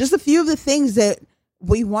just a few of the things that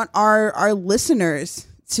we want our listeners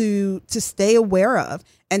to stay aware of,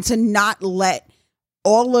 and to not let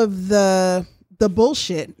all of the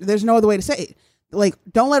bullshit, there's no other way to say it, like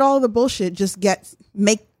don't let all of the bullshit just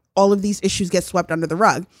make all of these issues get swept under the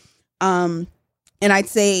rug. And I'd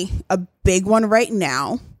say a big one right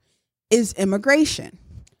now is immigration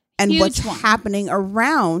and what's happening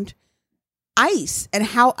around ICE and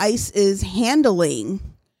how ICE is handling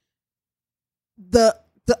the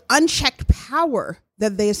unchecked power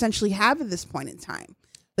that they essentially have at this point in time.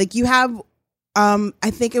 Like you have,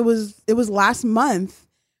 I think it was last month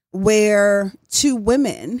where 2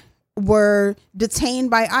 women were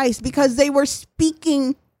detained by ICE because they were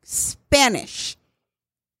speaking Spanish.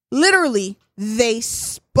 Literally, they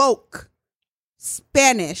spoke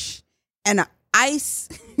Spanish, and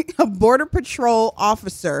a border patrol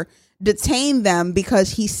officer detained them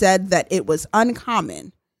because he said that it was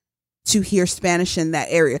uncommon to hear Spanish in that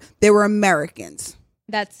area. They were Americans.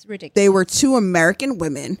 That's ridiculous. They were 2 American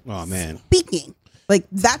women speaking. Like,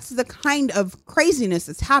 that's the kind of craziness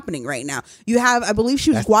that's happening right now. You have, I believe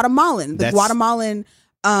she was Guatemalan. The Guatemalan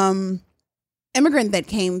immigrant that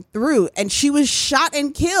came through, and she was shot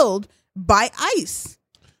and killed by ICE.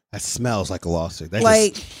 That smells like a lawsuit.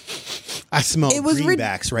 I smell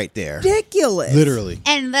greenbacks right there. Ridiculous. Literally.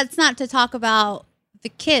 And that's not to talk about the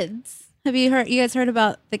kids. Have you guys heard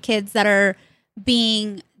about the kids that are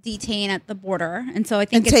being detained at the border? And so I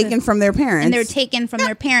think taken from their parents. And they're taken from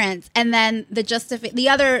their parents. And then the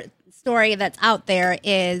other story that's out there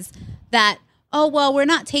is that, oh, well, we're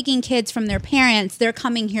not taking kids from their parents. They're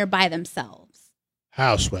coming here by themselves.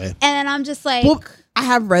 How, Sway? And I'm just like... Well, I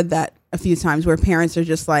have read that a few times where parents are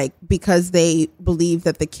just like, because they believe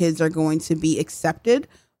that the kids are going to be accepted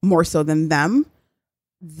more so than them,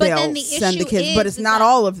 they'll send the kids. But it's not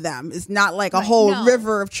all of them. It's not like a whole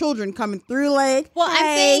river of children coming through. Like, well, I'm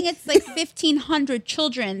saying it's like 1,500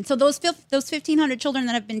 children. So those 1,500 children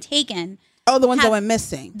that have been taken. Oh, the ones that went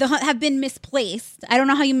missing. Have been misplaced. I don't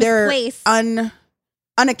know how you misplace. They're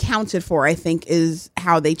unaccounted for, I think, is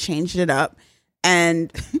how they changed it up.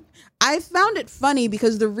 And I found it funny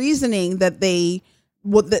because the reasoning that the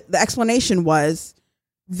explanation was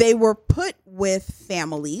they were put with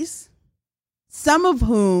families, some of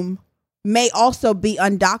whom may also be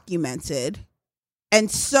undocumented, and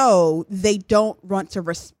so they don't want to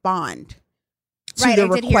respond to the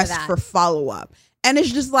request for follow-up. And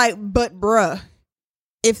it's just like, but bruh,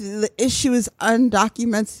 if the issue is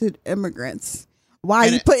undocumented immigrants, why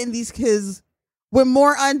are you putting these kids with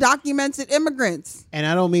more undocumented immigrants? And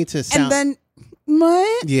I don't mean to sound... And then,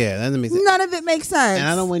 what? Yeah, that doesn't make sense. None of it makes sense.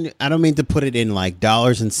 And I don't mean to put it in like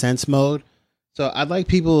dollars and cents mode. So I'd like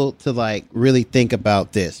people to like really think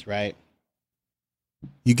about this, right?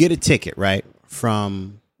 You get a ticket, right?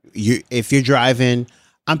 From you, if you're driving,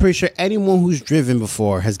 I'm pretty sure anyone who's driven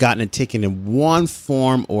before has gotten a ticket in one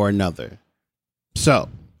form or another. So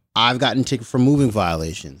I've gotten a ticket for moving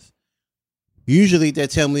violations. Usually they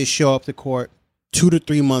tell me to show up to court 2 to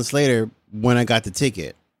 3 months later when I got the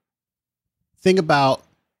ticket. Think about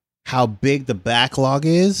how big the backlog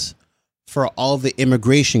is for all the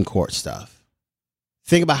immigration court stuff.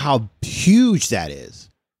 Think about how huge that is.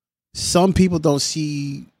 Some people don't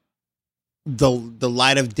see the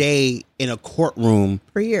light of day in a courtroom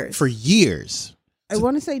for years. I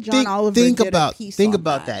want to say John Oliver did a piece think on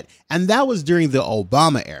about that. And that was during the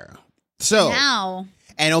Obama era. So now,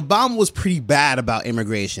 and Obama was pretty bad about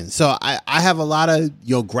immigration. So I have a lot of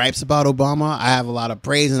gripes about Obama. I have a lot of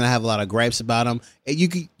praise and I have a lot of gripes about him. And you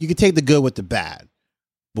could take the good with the bad.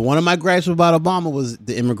 But one of my gripes about Obama was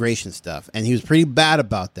the immigration stuff. And he was pretty bad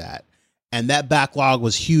about that. And that backlog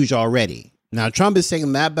was huge already. Now Trump is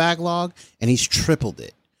taking that backlog and he's tripled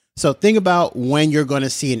it. So think about when you're going to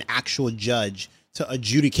see an actual judge to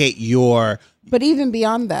adjudicate your... But even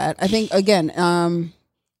beyond that, I think, again,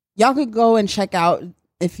 y'all could go and check out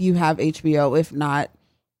if you have HBO. If not,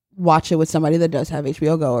 watch it with somebody that does have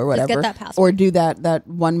HBO Go or whatever. Just get that password. Or do that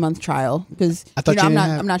 1 month trial. Because I'm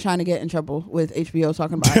not trying to get in trouble with HBO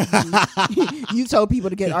talking about you told people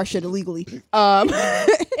to get our shit illegally.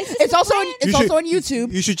 It's also on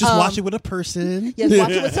YouTube. You should just watch it with a person. Yes,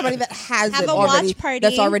 watch it with somebody that has have it a already. watch party.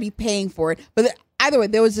 That's already paying for it. But either way,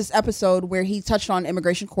 there was this episode where he touched on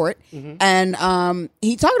immigration court, and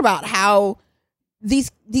he talked about how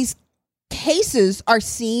these cases are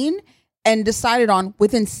seen and decided on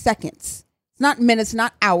within seconds. It's not minutes,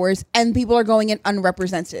 not hours, and people are going in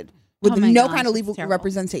unrepresented with no kind of legal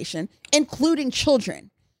representation, including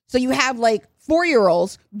children. So you have like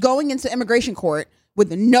 4-year-olds going into immigration court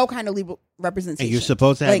with no kind of legal representation. And you're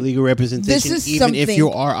supposed to have legal representation even if you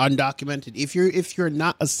are undocumented. If you're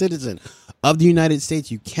not a citizen of the United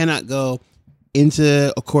States, you cannot go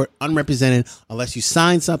into a court unrepresented unless you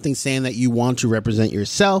sign something saying that you want to represent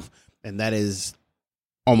yourself, and that is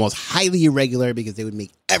almost highly irregular because they would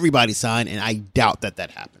make everybody sign, and I doubt that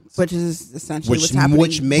happens. Which is essentially what's happening.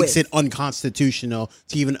 Which makes it unconstitutional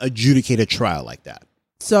to even adjudicate a trial like that.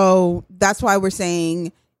 So that's why we're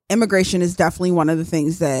saying immigration is definitely one of the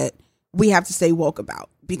things that we have to stay woke about,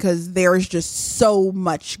 because there is just so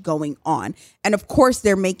much going on. And of course,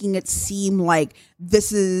 they're making it seem like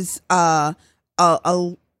this is a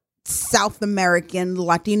South American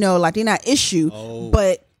Latina issue,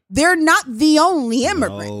 but they're not the only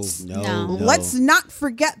immigrants. No. Let's not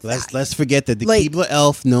forget that. Let's forget that the Keebler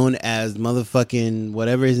elf, known as motherfucking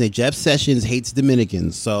whatever his name, Jeff Sessions, hates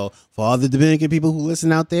Dominicans. So for all the Dominican people who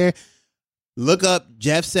listen out there, look up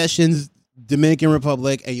Jeff Sessions, Dominican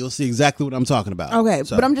Republic, and you'll see exactly what I'm talking about. Okay,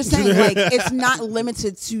 so. But I'm just saying, like, it's not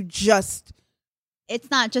limited to just...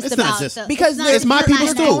 It's not just about... because it's my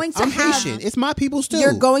people's too. I'm Haitian. It's my people's too.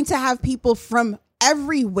 You're going to have people from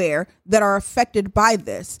everywhere that are affected by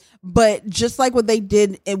this. But just like what they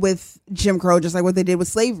did with Jim Crow, just like what they did with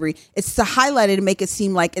slavery, it's to highlight it and make it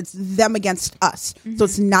seem like it's them against us. Mm-hmm. So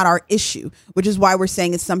it's not our issue, which is why we're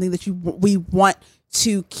saying it's something that we want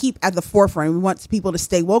to keep at the forefront. We want people to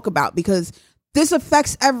stay woke about, because this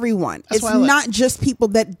affects everyone. It's not just people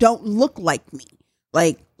that don't look like me.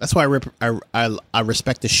 Like, that's why I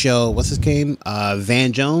respect the show. What's his name?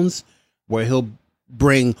 Van Jones, where he'll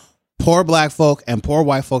bring poor black folk and poor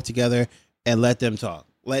white folk together and let them talk.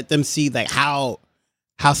 Let them see like how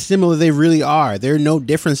similar they really are. There are no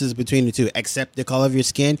differences between the two except the color of your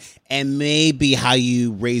skin and maybe how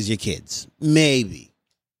you raise your kids. Maybe.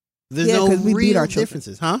 There's no real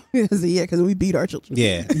differences, huh? Yeah, because we beat our children.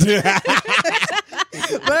 Yeah.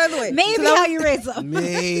 But anyway, maybe how you raise them.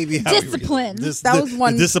 Maybe how discipline. That was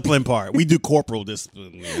one the discipline part. We do corporal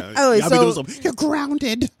discipline. Anyway, you're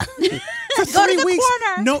grounded. for 3 weeks.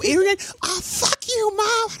 Corner. No internet. Oh, fuck you, mom.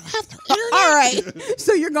 I don't have no internet. All right.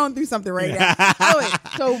 So you're going through something right now. Oh,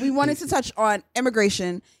 wait. So we wanted to touch on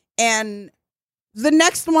immigration. And the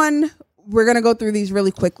next one, we're going to go through these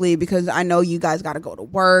really quickly because I know you guys got to go to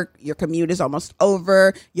work. Your commute is almost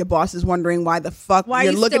over. Your boss is wondering why the fuck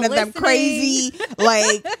you're looking at them crazy.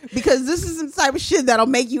 Like, because this is some type of shit that'll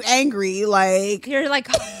make you angry. Like, you're like,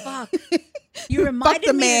 oh, fuck. You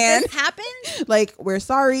reminded me that this happened? Like, we're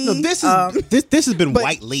sorry. No, this has been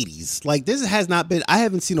white ladies. Like, this has not been, I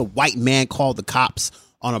haven't seen a white man call the cops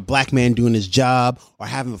on a black man doing his job or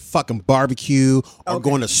having a fucking barbecue or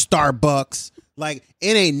going to Starbucks. Like,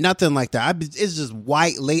 it ain't nothing like that. It's just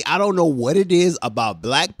white lady. I don't know what it is about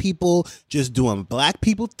black people just doing black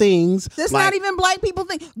people things. That's not even black people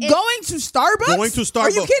thing. Going to Starbucks? Are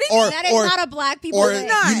you kidding me? That is not a black people thing.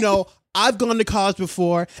 You know, I've gone to college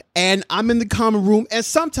before and I'm in the common room and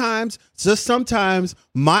sometimes, just sometimes,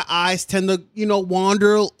 my eyes tend to,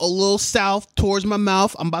 wander a little south towards my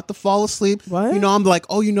mouth. I'm about to fall asleep. What? I'm like,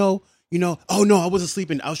 oh no, I wasn't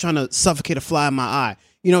sleeping. I was trying to suffocate a fly in my eye.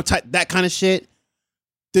 That kind of shit.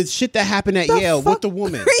 The shit that happened at Yale with the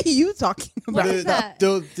woman. What are you talking about?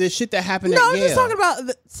 The shit that happened at Yale. No, I'm just talking about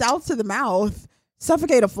the south to the mouth.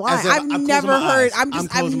 Suffocate a fly. I've never heard.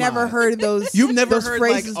 I've never heard those. You've never those heard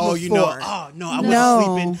phrases like, before. I wasn't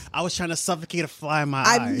sleeping. I was trying to suffocate a fly in my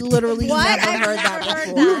eye. I've literally never heard that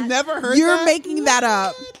before. You've never heard that? You're making that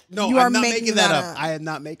up. No, you I'm not making that up. I am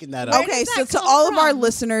not making that up. Okay, so to all of our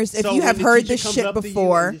listeners, if you have heard this shit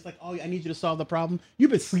before, it's like, oh, I need you to solve the problem.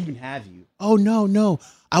 You've been sleeping, have you? Oh no,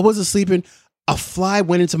 I wasn't sleeping. A fly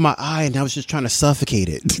went into my eye, and I was just trying to suffocate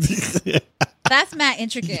it. That's mad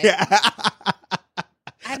intricate. Yeah.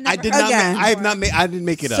 I didn't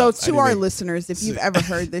make it up. So to our listeners, if you've ever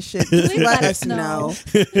heard this shit, just let us know.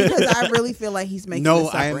 Because I really feel like he's making this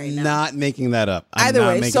up right now. No, I'm not making that up. Either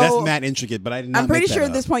way, that's mad intricate, but I did not I'm pretty make that sure up.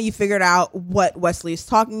 at this point you figured out what Wesley is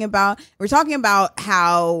talking about. We're talking about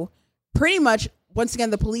how pretty much, once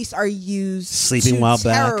again, the police are used sleeping to while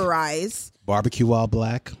terrorize. Black. Barbecue while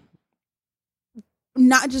black.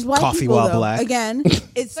 Not just white coffee people, while though. black. Again,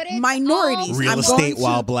 it's minorities. Real estate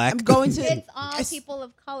while black. I'm going to. It's all people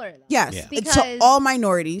of color, though. Yes, yeah. It's all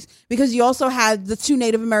minorities because you also had the 2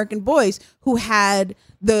 Native American boys who had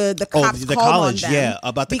the cops called college, on them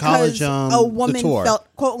about the because college. A woman felt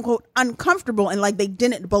quote unquote uncomfortable and like they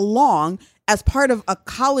didn't belong as part of a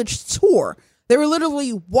college tour. They were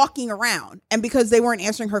literally walking around, and because they weren't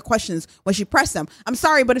answering her questions when she pressed them. I'm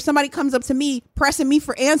sorry, but if somebody comes up to me pressing me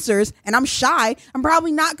for answers and I'm shy, I'm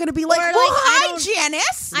probably not going to be like, hi,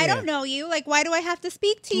 Janice. I don't know you. Like, why do I have to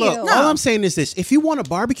speak to Look, you? all I'm saying is this. If you want a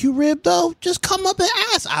barbecue rib, though, just come up and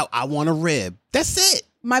ask. I want a rib. That's it.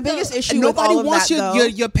 My biggest issue with nobody all of wants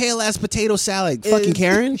that, your pale-ass potato salad. Fucking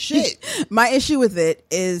Karen. Shit. My issue with it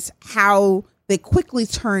is how they quickly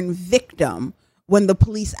turn victim when the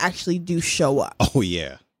police actually do show up. Oh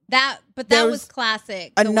yeah. That was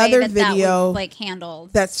classic. Another video was, like,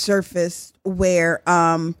 handled that surfaced where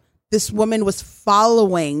this woman was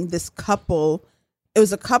following this couple. It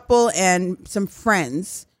was a couple and some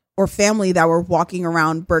friends or family that were walking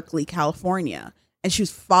around Berkeley, California, and she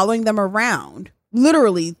was following them around,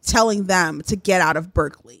 literally telling them to get out of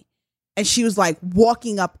Berkeley. And she was like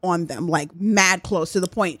walking up on them, like mad close, to the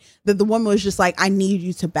point that the woman was just like, I need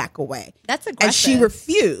you to back away. That's aggressive. And she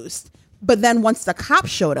refused. But then once the cops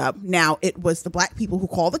showed up, now it was the black people who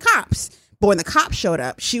called the cops. But when the cops showed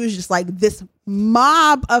up, she was just like, this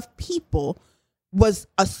mob of people was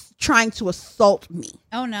trying to assault me.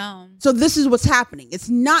 Oh, no. So this is what's happening. It's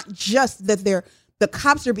not just that the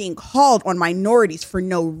cops are being called on minorities for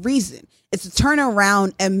no reason. It's to turn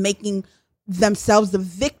around and making themselves the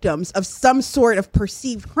victims of some sort of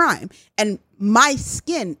perceived crime. And my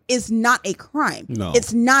skin is not a crime. No.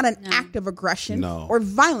 It's not an act of aggression or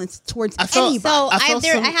violence towards anybody. So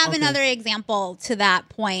I have another example to that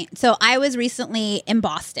point. So I was recently in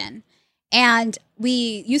Boston, and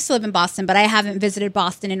we used to live in Boston, but I haven't visited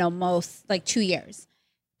Boston in almost like 2 years.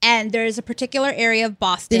 And there's a particular area of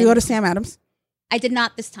Boston. Did you go to Sam Adams? I did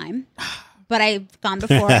not this time, but I've gone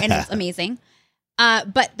before and it's amazing.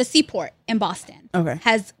 But the seaport in Boston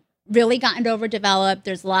has really gotten overdeveloped.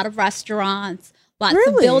 There's a lot of restaurants, lots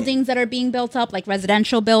of buildings that are being built up, like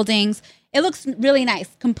residential buildings. It looks really nice,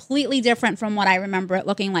 completely different from what I remember it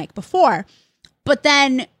looking like before. But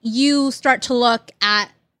then you start to look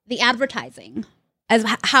at the advertising as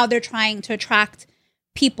how they're trying to attract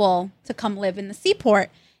people to come live in the seaport.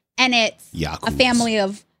 And it's a family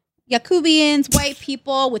of Yakubians, white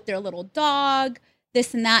people with their little dog,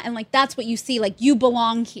 this and that. And like, that's what you see. Like, you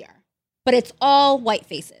belong here, but it's all white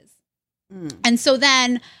faces. And so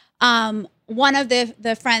then one of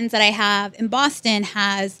the friends that I have in Boston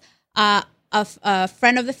has a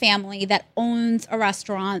friend of the family that owns a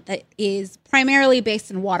restaurant that is primarily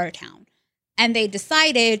based in Watertown. And they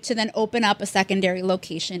decided to then open up a secondary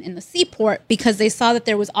location in the seaport because they saw that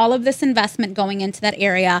there was all of this investment going into that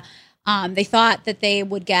area. They thought that they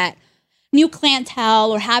would get new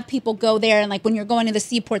clientele or have people go there. And like when you're going to the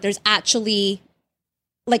seaport, there's actually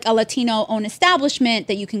like a Latino-owned establishment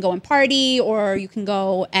that you can go and party, or you can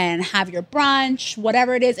go and have your brunch,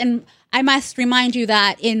 whatever it is. And I must remind you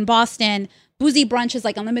that in Boston, boozy brunches,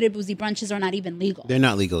 like unlimited boozy brunches, are not even legal. They're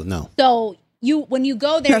not legal, no. So when you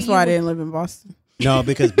go there, that's why I didn't live in Boston. No,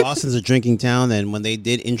 because Boston's a drinking town, and when they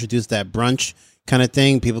did introduce that brunch kind of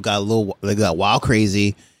thing, people got wild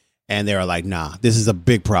crazy, and they were like, "Nah, this is a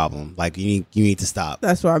big problem. Like, you need to stop."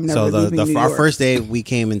 That's why I'm never. So our first day we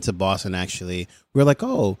came into Boston, actually, we were like,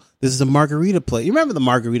 "Oh, this is a margarita place." You remember the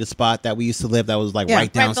margarita spot that we used to live? That was like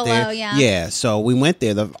right downstairs. Right below, yeah. Yeah. So we went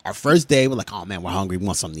there. Our first day, we're like, "Oh man, we're hungry. We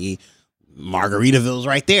want something to eat." Margaritaville's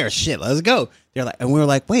right there. Shit, let's go. They're like, and we were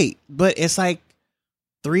like, "Wait, but it's like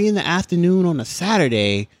 3 PM on a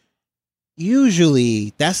Saturday.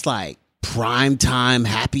 Usually, that's like prime time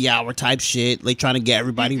happy hour type shit, like trying to get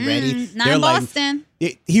everybody ready." Not in Boston.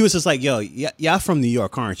 He was just like, "Yo, y'all from New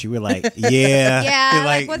York, aren't you?" We're like, "Yeah." Yeah. They're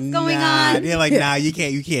like, what's going on? They're like, "Nah, you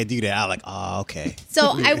can't do that." I'm like, "Oh, okay."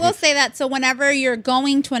 So I will say that. So whenever you're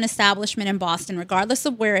going to an establishment in Boston, regardless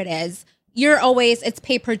of where it is, it's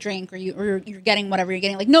pay per drink, or you're getting whatever you're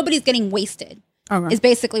getting. Like nobody's getting wasted. Okay. Is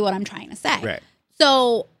basically what I'm trying to say. Right.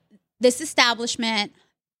 So this establishment,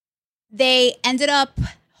 they ended up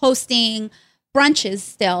hosting brunches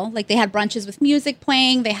still. Like they had brunches with music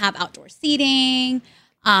playing. They have outdoor seating.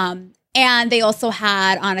 And they also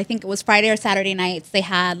had on, I think it was Friday or Saturday nights, they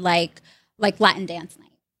had like Latin dance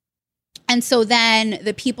night. And so then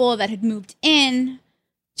the people that had moved in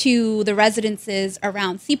to the residences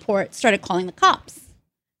around Seaport started calling the cops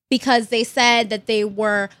because they said that they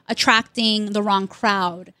were attracting the wrong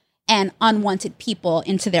crowd and unwanted people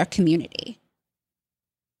into their community.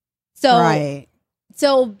 So, right.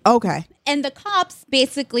 So, okay. And the cops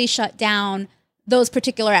basically shut down those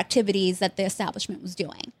particular activities that the establishment was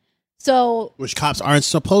doing. So, which cops aren't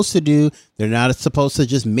supposed to do. They're not supposed to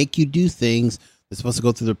just make you do things. They're supposed to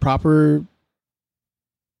go through the proper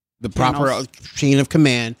chain of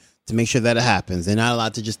command to make sure that it happens. They're not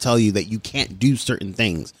allowed to just tell you that you can't do certain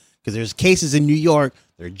things. Because there's cases in New York,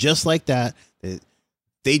 they're just like that.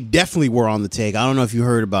 They definitely were on the take. I don't know if you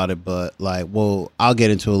heard about it, but I'll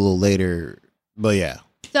get into it a little later. But yeah.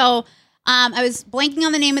 So I was blanking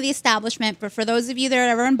on the name of the establishment, but for those of you that are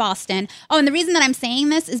ever in Boston. Oh, and the reason that I'm saying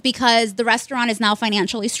this is because the restaurant is now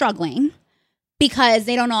financially struggling because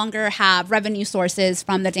they no longer have revenue sources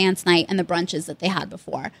from the dance night and the brunches that they had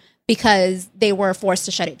before because they were forced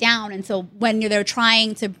to shut it down. And so when they're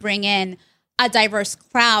trying to bring in a diverse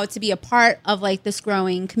crowd to be a part of like this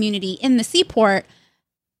growing community in the Seaport,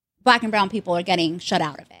 Black and brown people are getting shut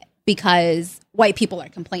out of it because white people are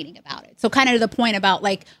complaining about it. So kind of to the point about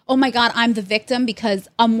like, oh my God, I'm the victim because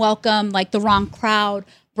I'm welcome, like the wrong crowd.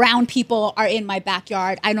 Brown people are in my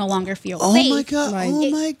backyard. I no longer feel safe. Oh my God. Like,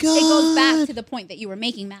 oh my God. It goes back to the point that you were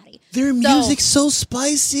making, Maddie. Their music's so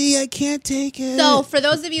spicy. I can't take it. So for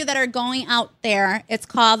those of you that are going out there, it's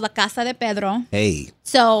called La Casa de Pedro. Hey.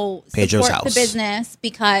 So Pedro's support house. the business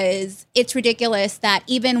because it's ridiculous that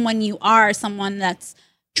even when you are someone that's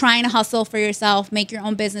trying to hustle for yourself, make your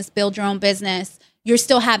own business, build your own business, you're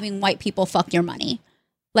still having white people fuck your money.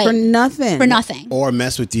 Like for nothing. Or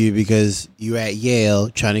mess with you because you're at Yale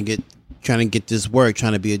trying to get this work,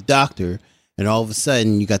 trying to be a doctor, and all of a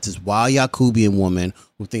sudden you got this wild Yakubian woman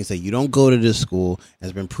who thinks that you don't go to this school,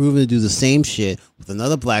 has been proven to do the same shit with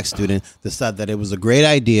another black student, decided that it was a great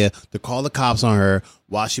idea to call the cops on her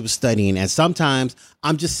while she was studying. And sometimes,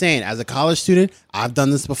 I'm just saying, as a college student, I've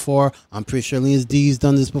done this before. I'm pretty sure Lena's D's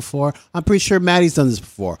done this before. I'm pretty sure Maddie's done this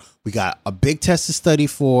before. We got a big test to study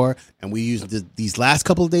for, and we used these last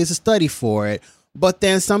couple of days to study for it. But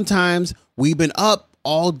then sometimes we've been up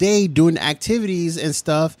all day doing activities and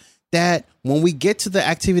stuff that when we get to the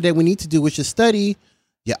activity that we need to do, which is study,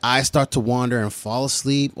 your eyes start to wander and fall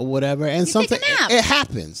asleep or whatever. And something, it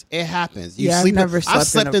happens. It happens. I've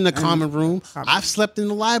slept in the common room. I've slept in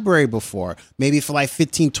the library before. Maybe for like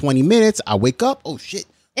 15, 20 minutes. I wake up. Oh, shit.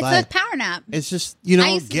 It's like, a power nap. It's just, I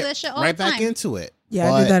used to do that shit all right the time. back into it.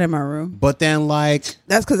 Yeah, I do that in my room. But then like.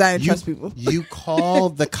 That's because I didn't trust people. You call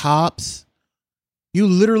the cops. You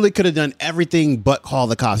literally could have done everything but call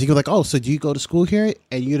the cops. You could be like, oh, so do you go to school here?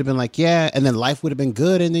 And you'd have been like, yeah. And then life would have been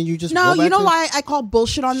good. And then you just no, you know why I call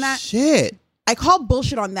bullshit on that? Shit. I call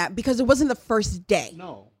bullshit on that because it wasn't the first day.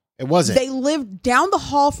 No. It wasn't. They lived down the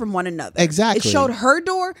hall from one another. Exactly. It showed her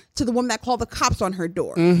door to the woman that called the cops on her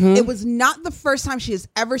door. Mm-hmm. It was not the first time she has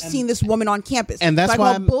ever seen this woman on campus. And that's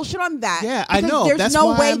why I'm bullshit on that. Yeah, I know. There's that's no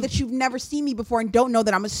why way that you've never seen me before and don't know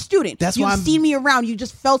that I'm a student. That's You've why seen me around. You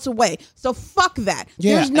just felt away. So fuck that.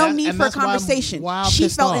 Yeah, There's no need for a conversation. She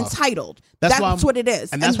felt entitled. That's what it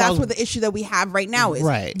is. And that's what the issue that we have right now is.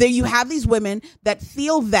 Right. There you have these women that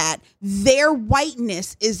feel that their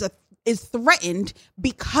whiteness is threatened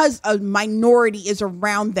because a minority is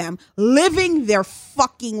around them living their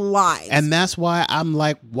fucking lives. And that's why I'm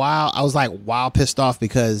like, wow. I was like, wow, pissed off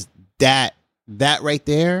because that right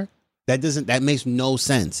there, that makes no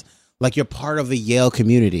sense. Like, you're part of the Yale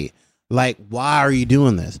community. Like, why are you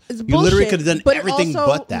doing this? It's you bullshit, literally could have done everything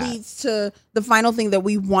but that. Leads to the final thing that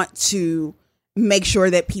we want to make sure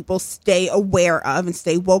that people stay aware of and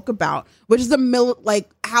stay woke about, which is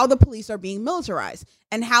how the police are being militarized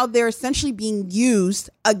and how they're essentially being used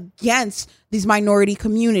against these minority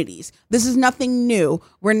communities. This is nothing new.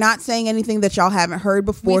 We're not saying anything that y'all haven't heard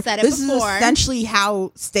before. We said it this before. is essentially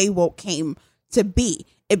how Stay Woke came to be.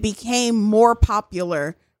 It became more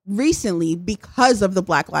popular recently because of the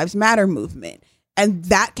Black Lives Matter movement. And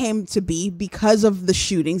that came to be because of the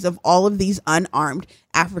shootings of all of these unarmed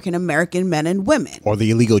African-American men and women. Or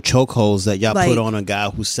the illegal chokeholds that y'all put on a guy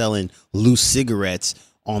who's selling loose cigarettes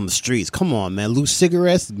on the streets. Come on, man. Loose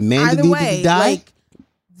cigarettes, man, either way, die?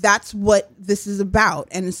 That's what this is about.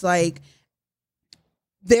 And it's like,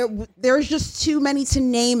 there's just too many to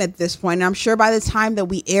name at this point. And I'm sure by the time that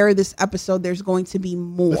we air this episode, there's going to be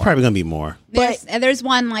more. There's probably going to be more. There's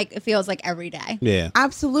one, it feels like every day. Yeah.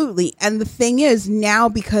 Absolutely. And the thing is, now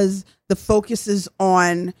because the focus is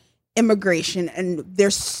on immigration and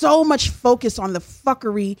there's so much focus on the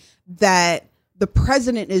fuckery that the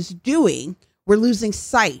president is doing, we're losing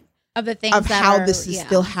sight of the things how this is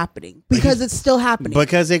still happening, because it's still happening.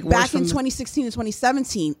 Because it back in 2016 and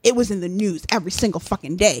 2017, it was in the news every single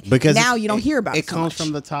fucking day. Because now you don't hear about it. It comes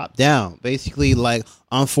from the top down. Basically,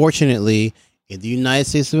 unfortunately, in the United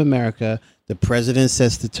States of America, the president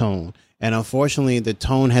sets the tone, and unfortunately, the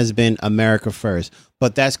tone has been America first.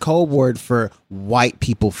 But that's code word for white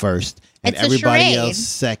people first and everybody else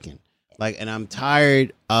second. And I'm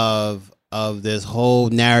tired of this whole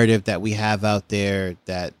narrative that we have out there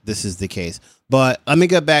that this is the case. But let me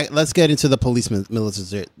get back. Let's get into the police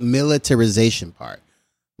militarization part.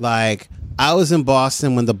 I was in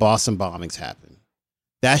Boston when the Boston bombings happened.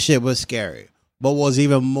 That shit was scary. But what was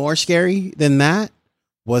even more scary than that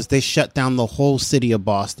was they shut down the whole city of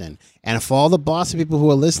Boston. And for all the Boston people who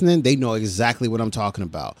are listening, they know exactly what I'm talking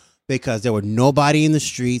about, because there were nobody in the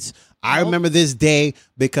streets. I remember this day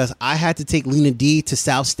because I had to take Lena D to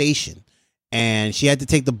South Station. And she had to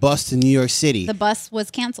take the bus to New York City. The bus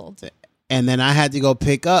was canceled. And then I had to go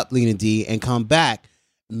pick up Lena D and come back.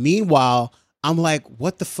 Meanwhile, I'm like,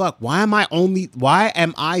 what the fuck? Why am I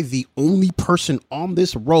the only person on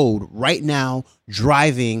this road right now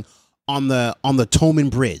driving on the Tolman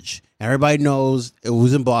Bridge? And everybody knows,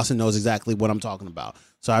 who's in Boston knows exactly what I'm talking about.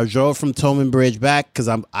 So I drove from Tolman Bridge back because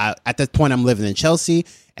at that point I'm living in Chelsea,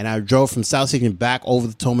 and I drove from South Station back over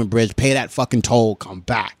the Tolman Bridge, pay that fucking toll, come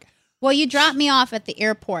back. Well, you dropped me off at the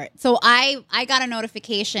airport. So I got a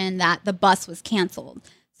notification that the bus was canceled.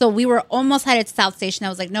 So we were almost headed to South Station. I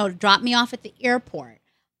was like, no, drop me off at the airport.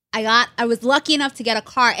 I was lucky enough to get a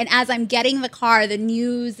car. And as I'm getting the car, the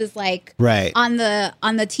news is on the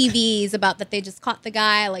TVs about that they just caught the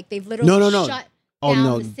guy. They've literally shut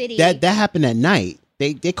down the city. That happened at night.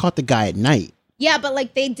 They caught the guy at night. Yeah, but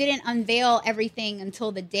they didn't unveil everything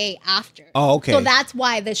until the day after. Oh, okay. So that's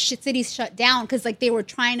why the city's shut down, because they were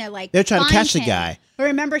trying to they're trying to catch him. the guy. But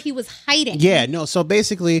remember, he was hiding. Yeah, no. So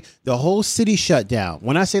basically, the whole city shut down.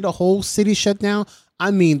 When I say the whole city shut down, I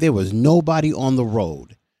mean there was nobody on the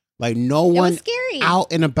road, no one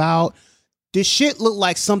out and about. This shit looked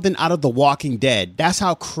like something out of The Walking Dead. That's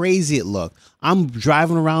how crazy it looked. I'm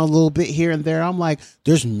driving around a little bit here and there. I'm like,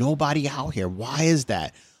 there's nobody out here. Why is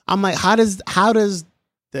that? I'm like, how does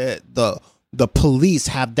the police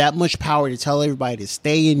have that much power to tell everybody to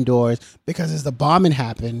stay indoors because as the bombing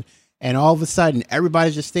happened and all of a sudden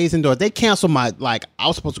everybody just stays indoors? They canceled I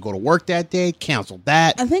was supposed to go to work that day, canceled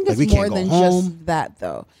that. I think it's more than just that,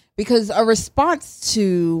 though, because a response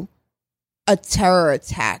to a terror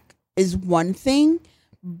attack is one thing,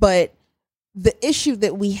 but the issue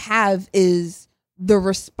that we have is the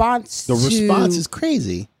response. The response is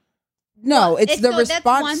crazy. No, it's the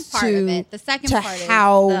response that's one part of it. The second to part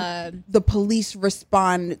how is the police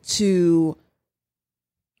respond to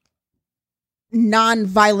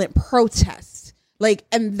non-violent protests. Like,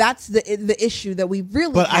 and that's the issue that we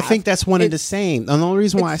really But have. I think that's one and the same. And the only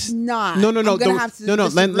reason why it's not. No.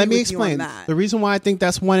 Let me explain. The reason why I think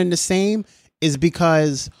that's one and the same is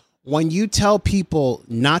because when you tell people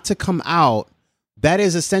not to come out, that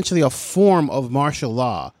is essentially a form of martial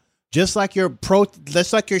law. Just like you're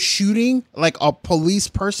shooting like a police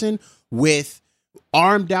person with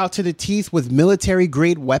armed out to the teeth with military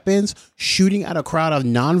grade weapons, shooting at a crowd of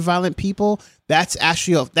nonviolent people. That's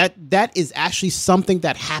actually that is actually something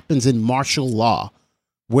that happens in martial law,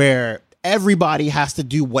 where everybody has to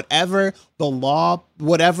do whatever the law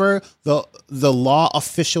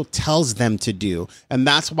official tells them to do. And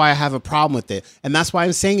that's why I have a problem with it. And that's why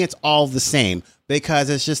I'm saying it's all the same, because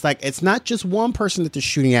it's just like, it's not just one person that they're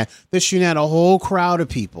shooting at. They're shooting at a whole crowd of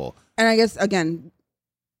people. And I guess, again,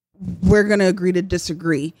 we're going to agree to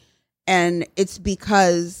disagree. And it's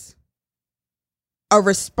because a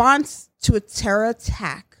response to a terror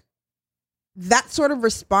attack, that sort of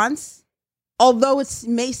response, although it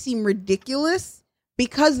may seem ridiculous,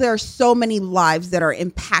 because there are so many lives that are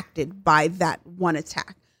impacted by that one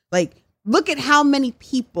attack. Like, look at how many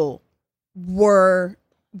people were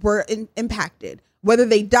impacted, whether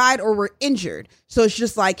they died or were injured. So it's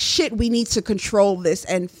just like, shit, we need to control this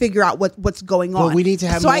and figure out what's going on. Well, we need to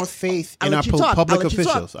have more faith in our public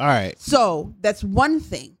officials. All right. So that's one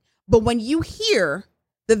thing. But when you hear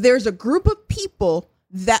that there's a group of people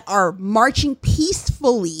that are marching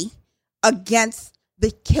peacefully against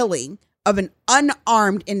the killing of an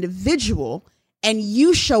unarmed individual, and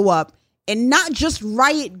you show up in not just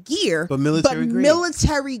riot gear, but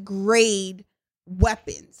military grade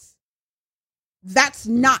weapons, that's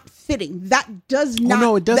not fitting. That does not. Oh,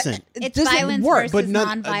 no, it doesn't. It's violence work. But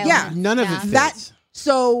non-violence. Yeah, none of it fits.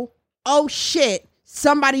 Oh shit,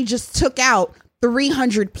 somebody just took out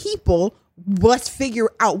 300 people. Let's figure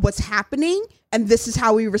out what's happening, and this is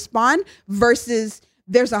how we respond, versus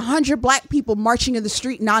there's 100 black people marching in the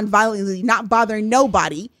street non-violently, not bothering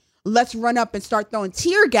nobody. Let's run up and start throwing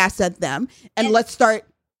tear gas at them, and let's start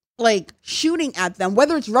like shooting at them,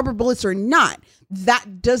 whether it's rubber bullets or not.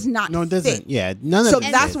 That does not No, it doesn't. fit. Yeah, none of it.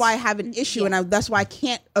 So that's why I have an issue, and that's why I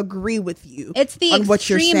can't agree with you. It's the on what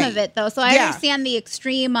you're extreme saying. of it, though. So I understand the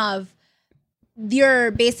extreme of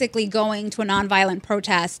you're basically going to a nonviolent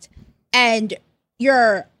protest and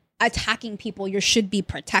you're attacking people you should be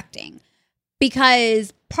protecting.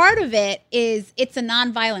 Because part of it is it's a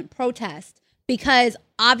nonviolent protest because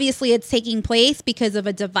obviously it's taking place because of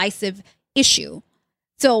a divisive issue.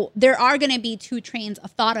 So there are going to be two trains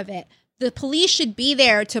of thought of it. The police should be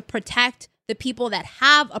there to protect the people that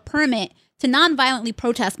have a permit to non-violently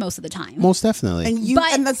protest most of the time. Most definitely.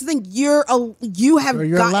 And that's the thing. You're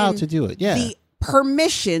gotten allowed to do it. Yeah. The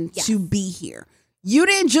permission to be here. You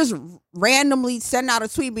didn't just randomly send out a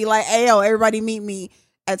tweet and be like, hey, yo, everybody meet me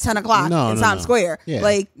at 10 o'clock in Times Square. Yeah.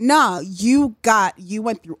 Like, you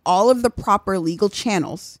went through all of the proper legal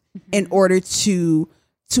channels in order to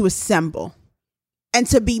assemble. And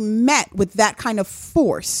to be met with that kind of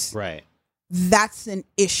force. Right. That's an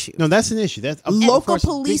issue. No, that's an issue. That's local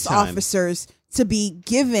police officers to be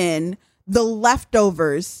given the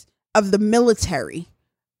leftovers of the military.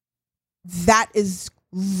 That is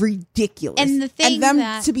ridiculous. And the thing and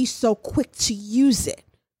them to be so quick to use it.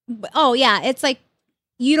 Oh yeah, it's like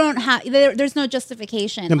you don't have. There's no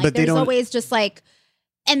justification. No, like, but there's always just like,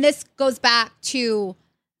 and this goes back to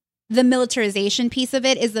the militarization piece of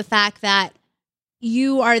it. Is the fact that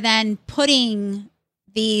you are then putting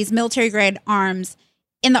these military grade arms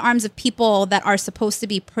in the arms of people that are supposed to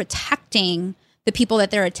be protecting the people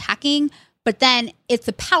that they're attacking, but then it's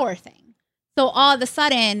a power thing. So all of a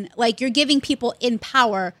sudden, like, you're giving people in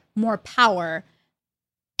power more power,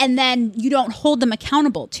 and then you don't hold them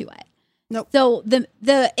accountable to it. Nope. So the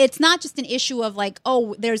it's not just an issue of like,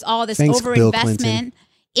 oh, there's all this overinvestment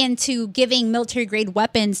into giving military grade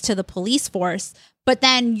weapons to the police force, but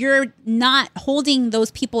then you're not holding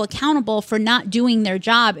those people accountable for not doing their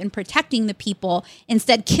job and protecting the people,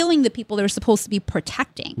 instead killing the people they're supposed to be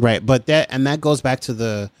protecting. Right. But that goes back to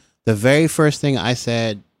the very first thing I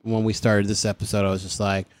said when we started this episode. I was just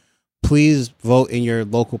like, please vote in your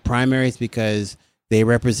local primaries because they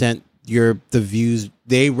represent the views.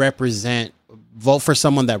 Vote for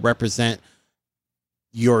someone that represent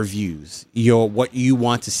your views, what you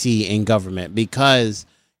want to see in government, because,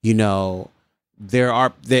 there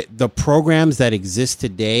are the programs that exist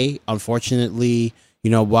today. Unfortunately,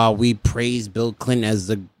 while we praise Bill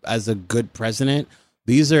Clinton as a good president,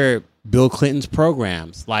 these are Bill Clinton's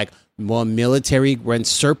programs. Like, when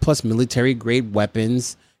surplus military grade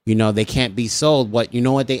weapons, they can't be sold. What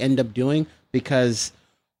they end up doing, because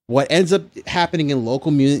what ends up happening in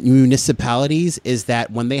local municipalities is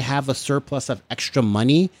that when they have a surplus of extra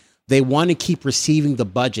money, they want to keep receiving the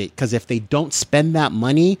budget, because if they don't spend that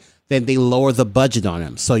money, then they lower the budget on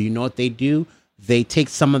them. So you know what they do? They take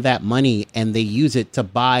some of that money and they use it to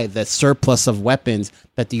buy the surplus of weapons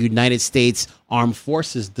that the United States Armed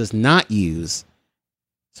Forces does not use.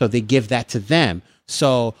 So they give that to them.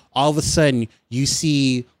 So all of a sudden you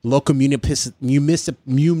see local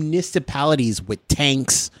municipalities with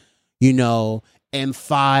tanks, you know,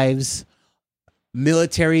 M5s,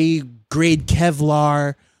 military grade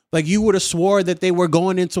Kevlar. Like, you would have swore that they were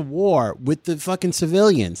going into war with the fucking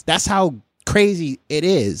civilians. That's how crazy it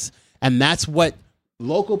is. And that's what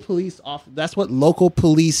local police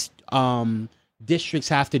districts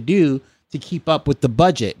have to do to keep up with the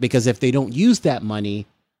budget. Because if they don't use that money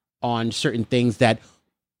on certain things that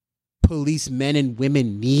policemen and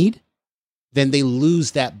women need, then they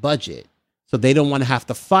lose that budget. So they don't want to have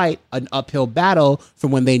to fight an uphill battle for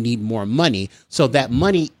when they need more money. So that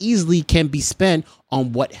money easily can be spent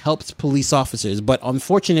on what helps police officers. But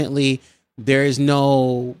unfortunately, there's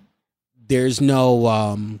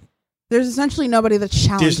essentially nobody that's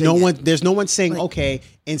challenging. There's no one saying, like, okay,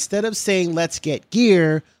 instead of saying let's get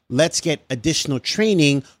gear, let's get additional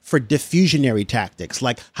training for diffusionary tactics.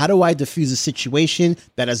 Like, how do I diffuse a situation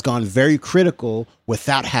that has gone very critical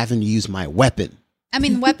without having to use my weapon? I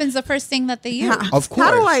mean, weapon's the first thing that they use. Yeah, of course.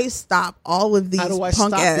 How do I stop all of these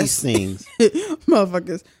punk ass things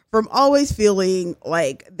motherfuckers from always feeling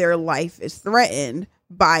like their life is threatened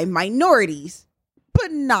by minorities, but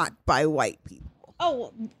not by white people?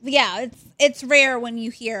 Oh, yeah, it's rare when you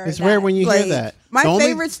hear It's rare when you hear that. My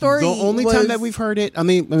favorite story. The only time that we've heard it,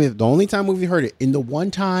 the only time we've heard it, in the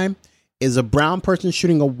one time, is a brown person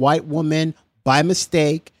shooting a white woman by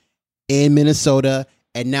mistake in Minnesota,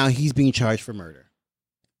 and now he's being charged for murder.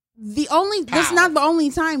 That's not the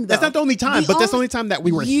only time, though. That's not the only time, but that's the only time that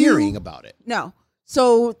we were hearing about it. No.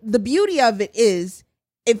 So the beauty of it is,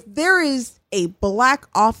 if there is a black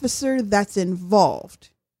officer that's involved,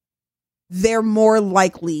 they're more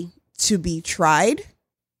likely to be tried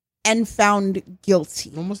and found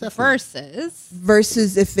guilty. Almost that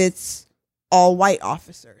versus if it's all white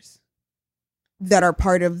officers that are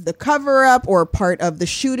part of the cover up or part of the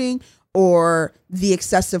shooting or the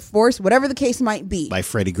excessive force, whatever the case might be. Like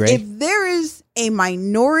Freddie Gray. If there is a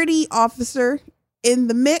minority officer in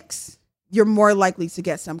the mix, you're more likely to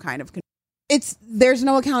get some kind of there's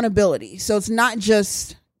no accountability. So it's not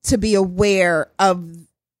just to be aware of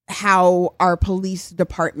how our police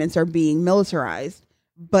departments are being militarized,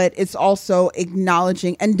 but it's also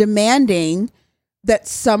acknowledging and demanding that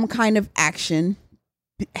some kind of action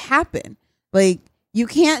happen. Like, you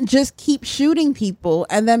can't just keep shooting people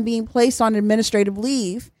and then being placed on administrative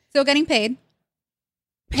leave. Still getting paid.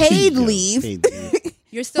 Paid leave.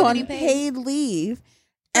 You're still on getting paid leave.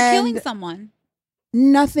 For killing someone.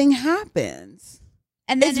 Nothing happens.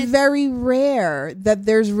 And then it's very rare that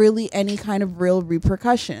there's really any kind of real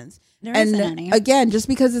repercussions. There isn't any. Again, just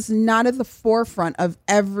because it's not at the forefront of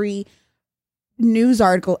every news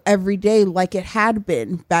article every day like it had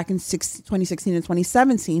been back in 2016 and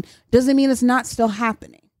 2017 doesn't mean it's not still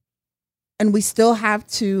happening. And we still have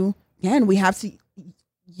to,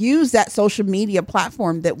 use that social media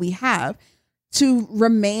platform that we have to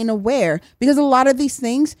remain aware, because a lot of these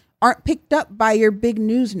things aren't picked up by your big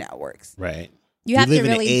news networks. Right. You have to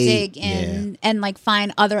really dig in and like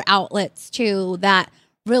find other outlets too that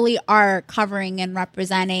really are covering and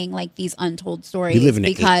representing like these untold stories,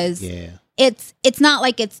 because it's not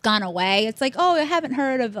like it's gone away. It's like, oh, I haven't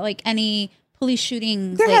heard of like any police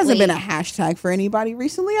shootings. There lately. hasn't been a hashtag for anybody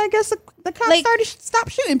recently. I guess the cops started stop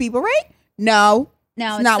shooting people, right? No,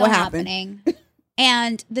 it's not what happened.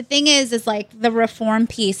 And the thing is like the reform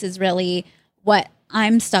piece is really what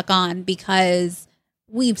I'm stuck on, because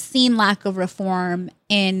we've seen lack of reform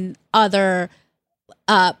in other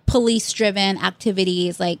police-driven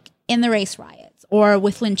activities, like in the race riots or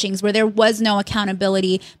with lynchings, where there was no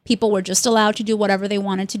accountability. People were just allowed to do whatever they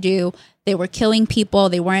wanted to do. They were killing people.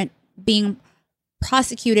 They weren't being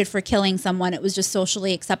prosecuted for killing someone. It was just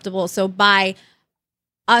socially acceptable. So by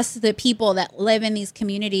us, the people that live in these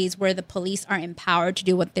communities where the police are empowered to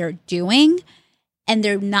do what they're doing and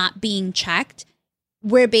they're not being checked,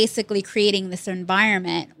 we're basically creating this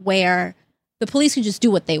environment where the police can just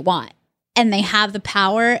do what they want, and they have the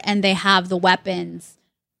power and they have the weapons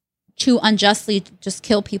to unjustly just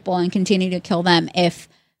kill people and continue to kill them if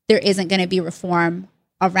there isn't going to be reform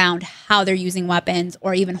around how they're using weapons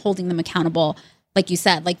or even holding them accountable. Like you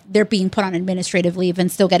said, like they're being put on administrative leave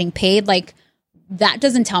and still getting paid. Like, that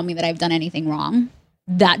doesn't tell me that I've done anything wrong.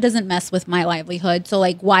 That doesn't mess with my livelihood. So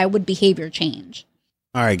like, why would behavior change?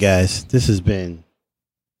 All right, guys. This has been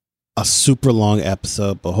a super long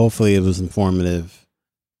episode, but hopefully it was informative.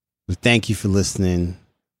 We thank you for listening.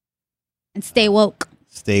 And stay woke.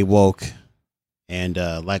 Stay woke. And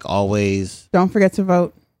like always, don't forget to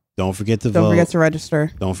vote. Don't forget to vote. Don't forget to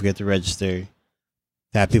register. Don't forget to register.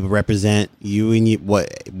 Have people represent you and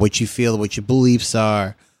what you feel, what your beliefs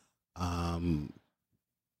are. And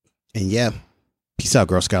yeah, peace out,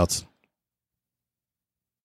 Girl Scouts.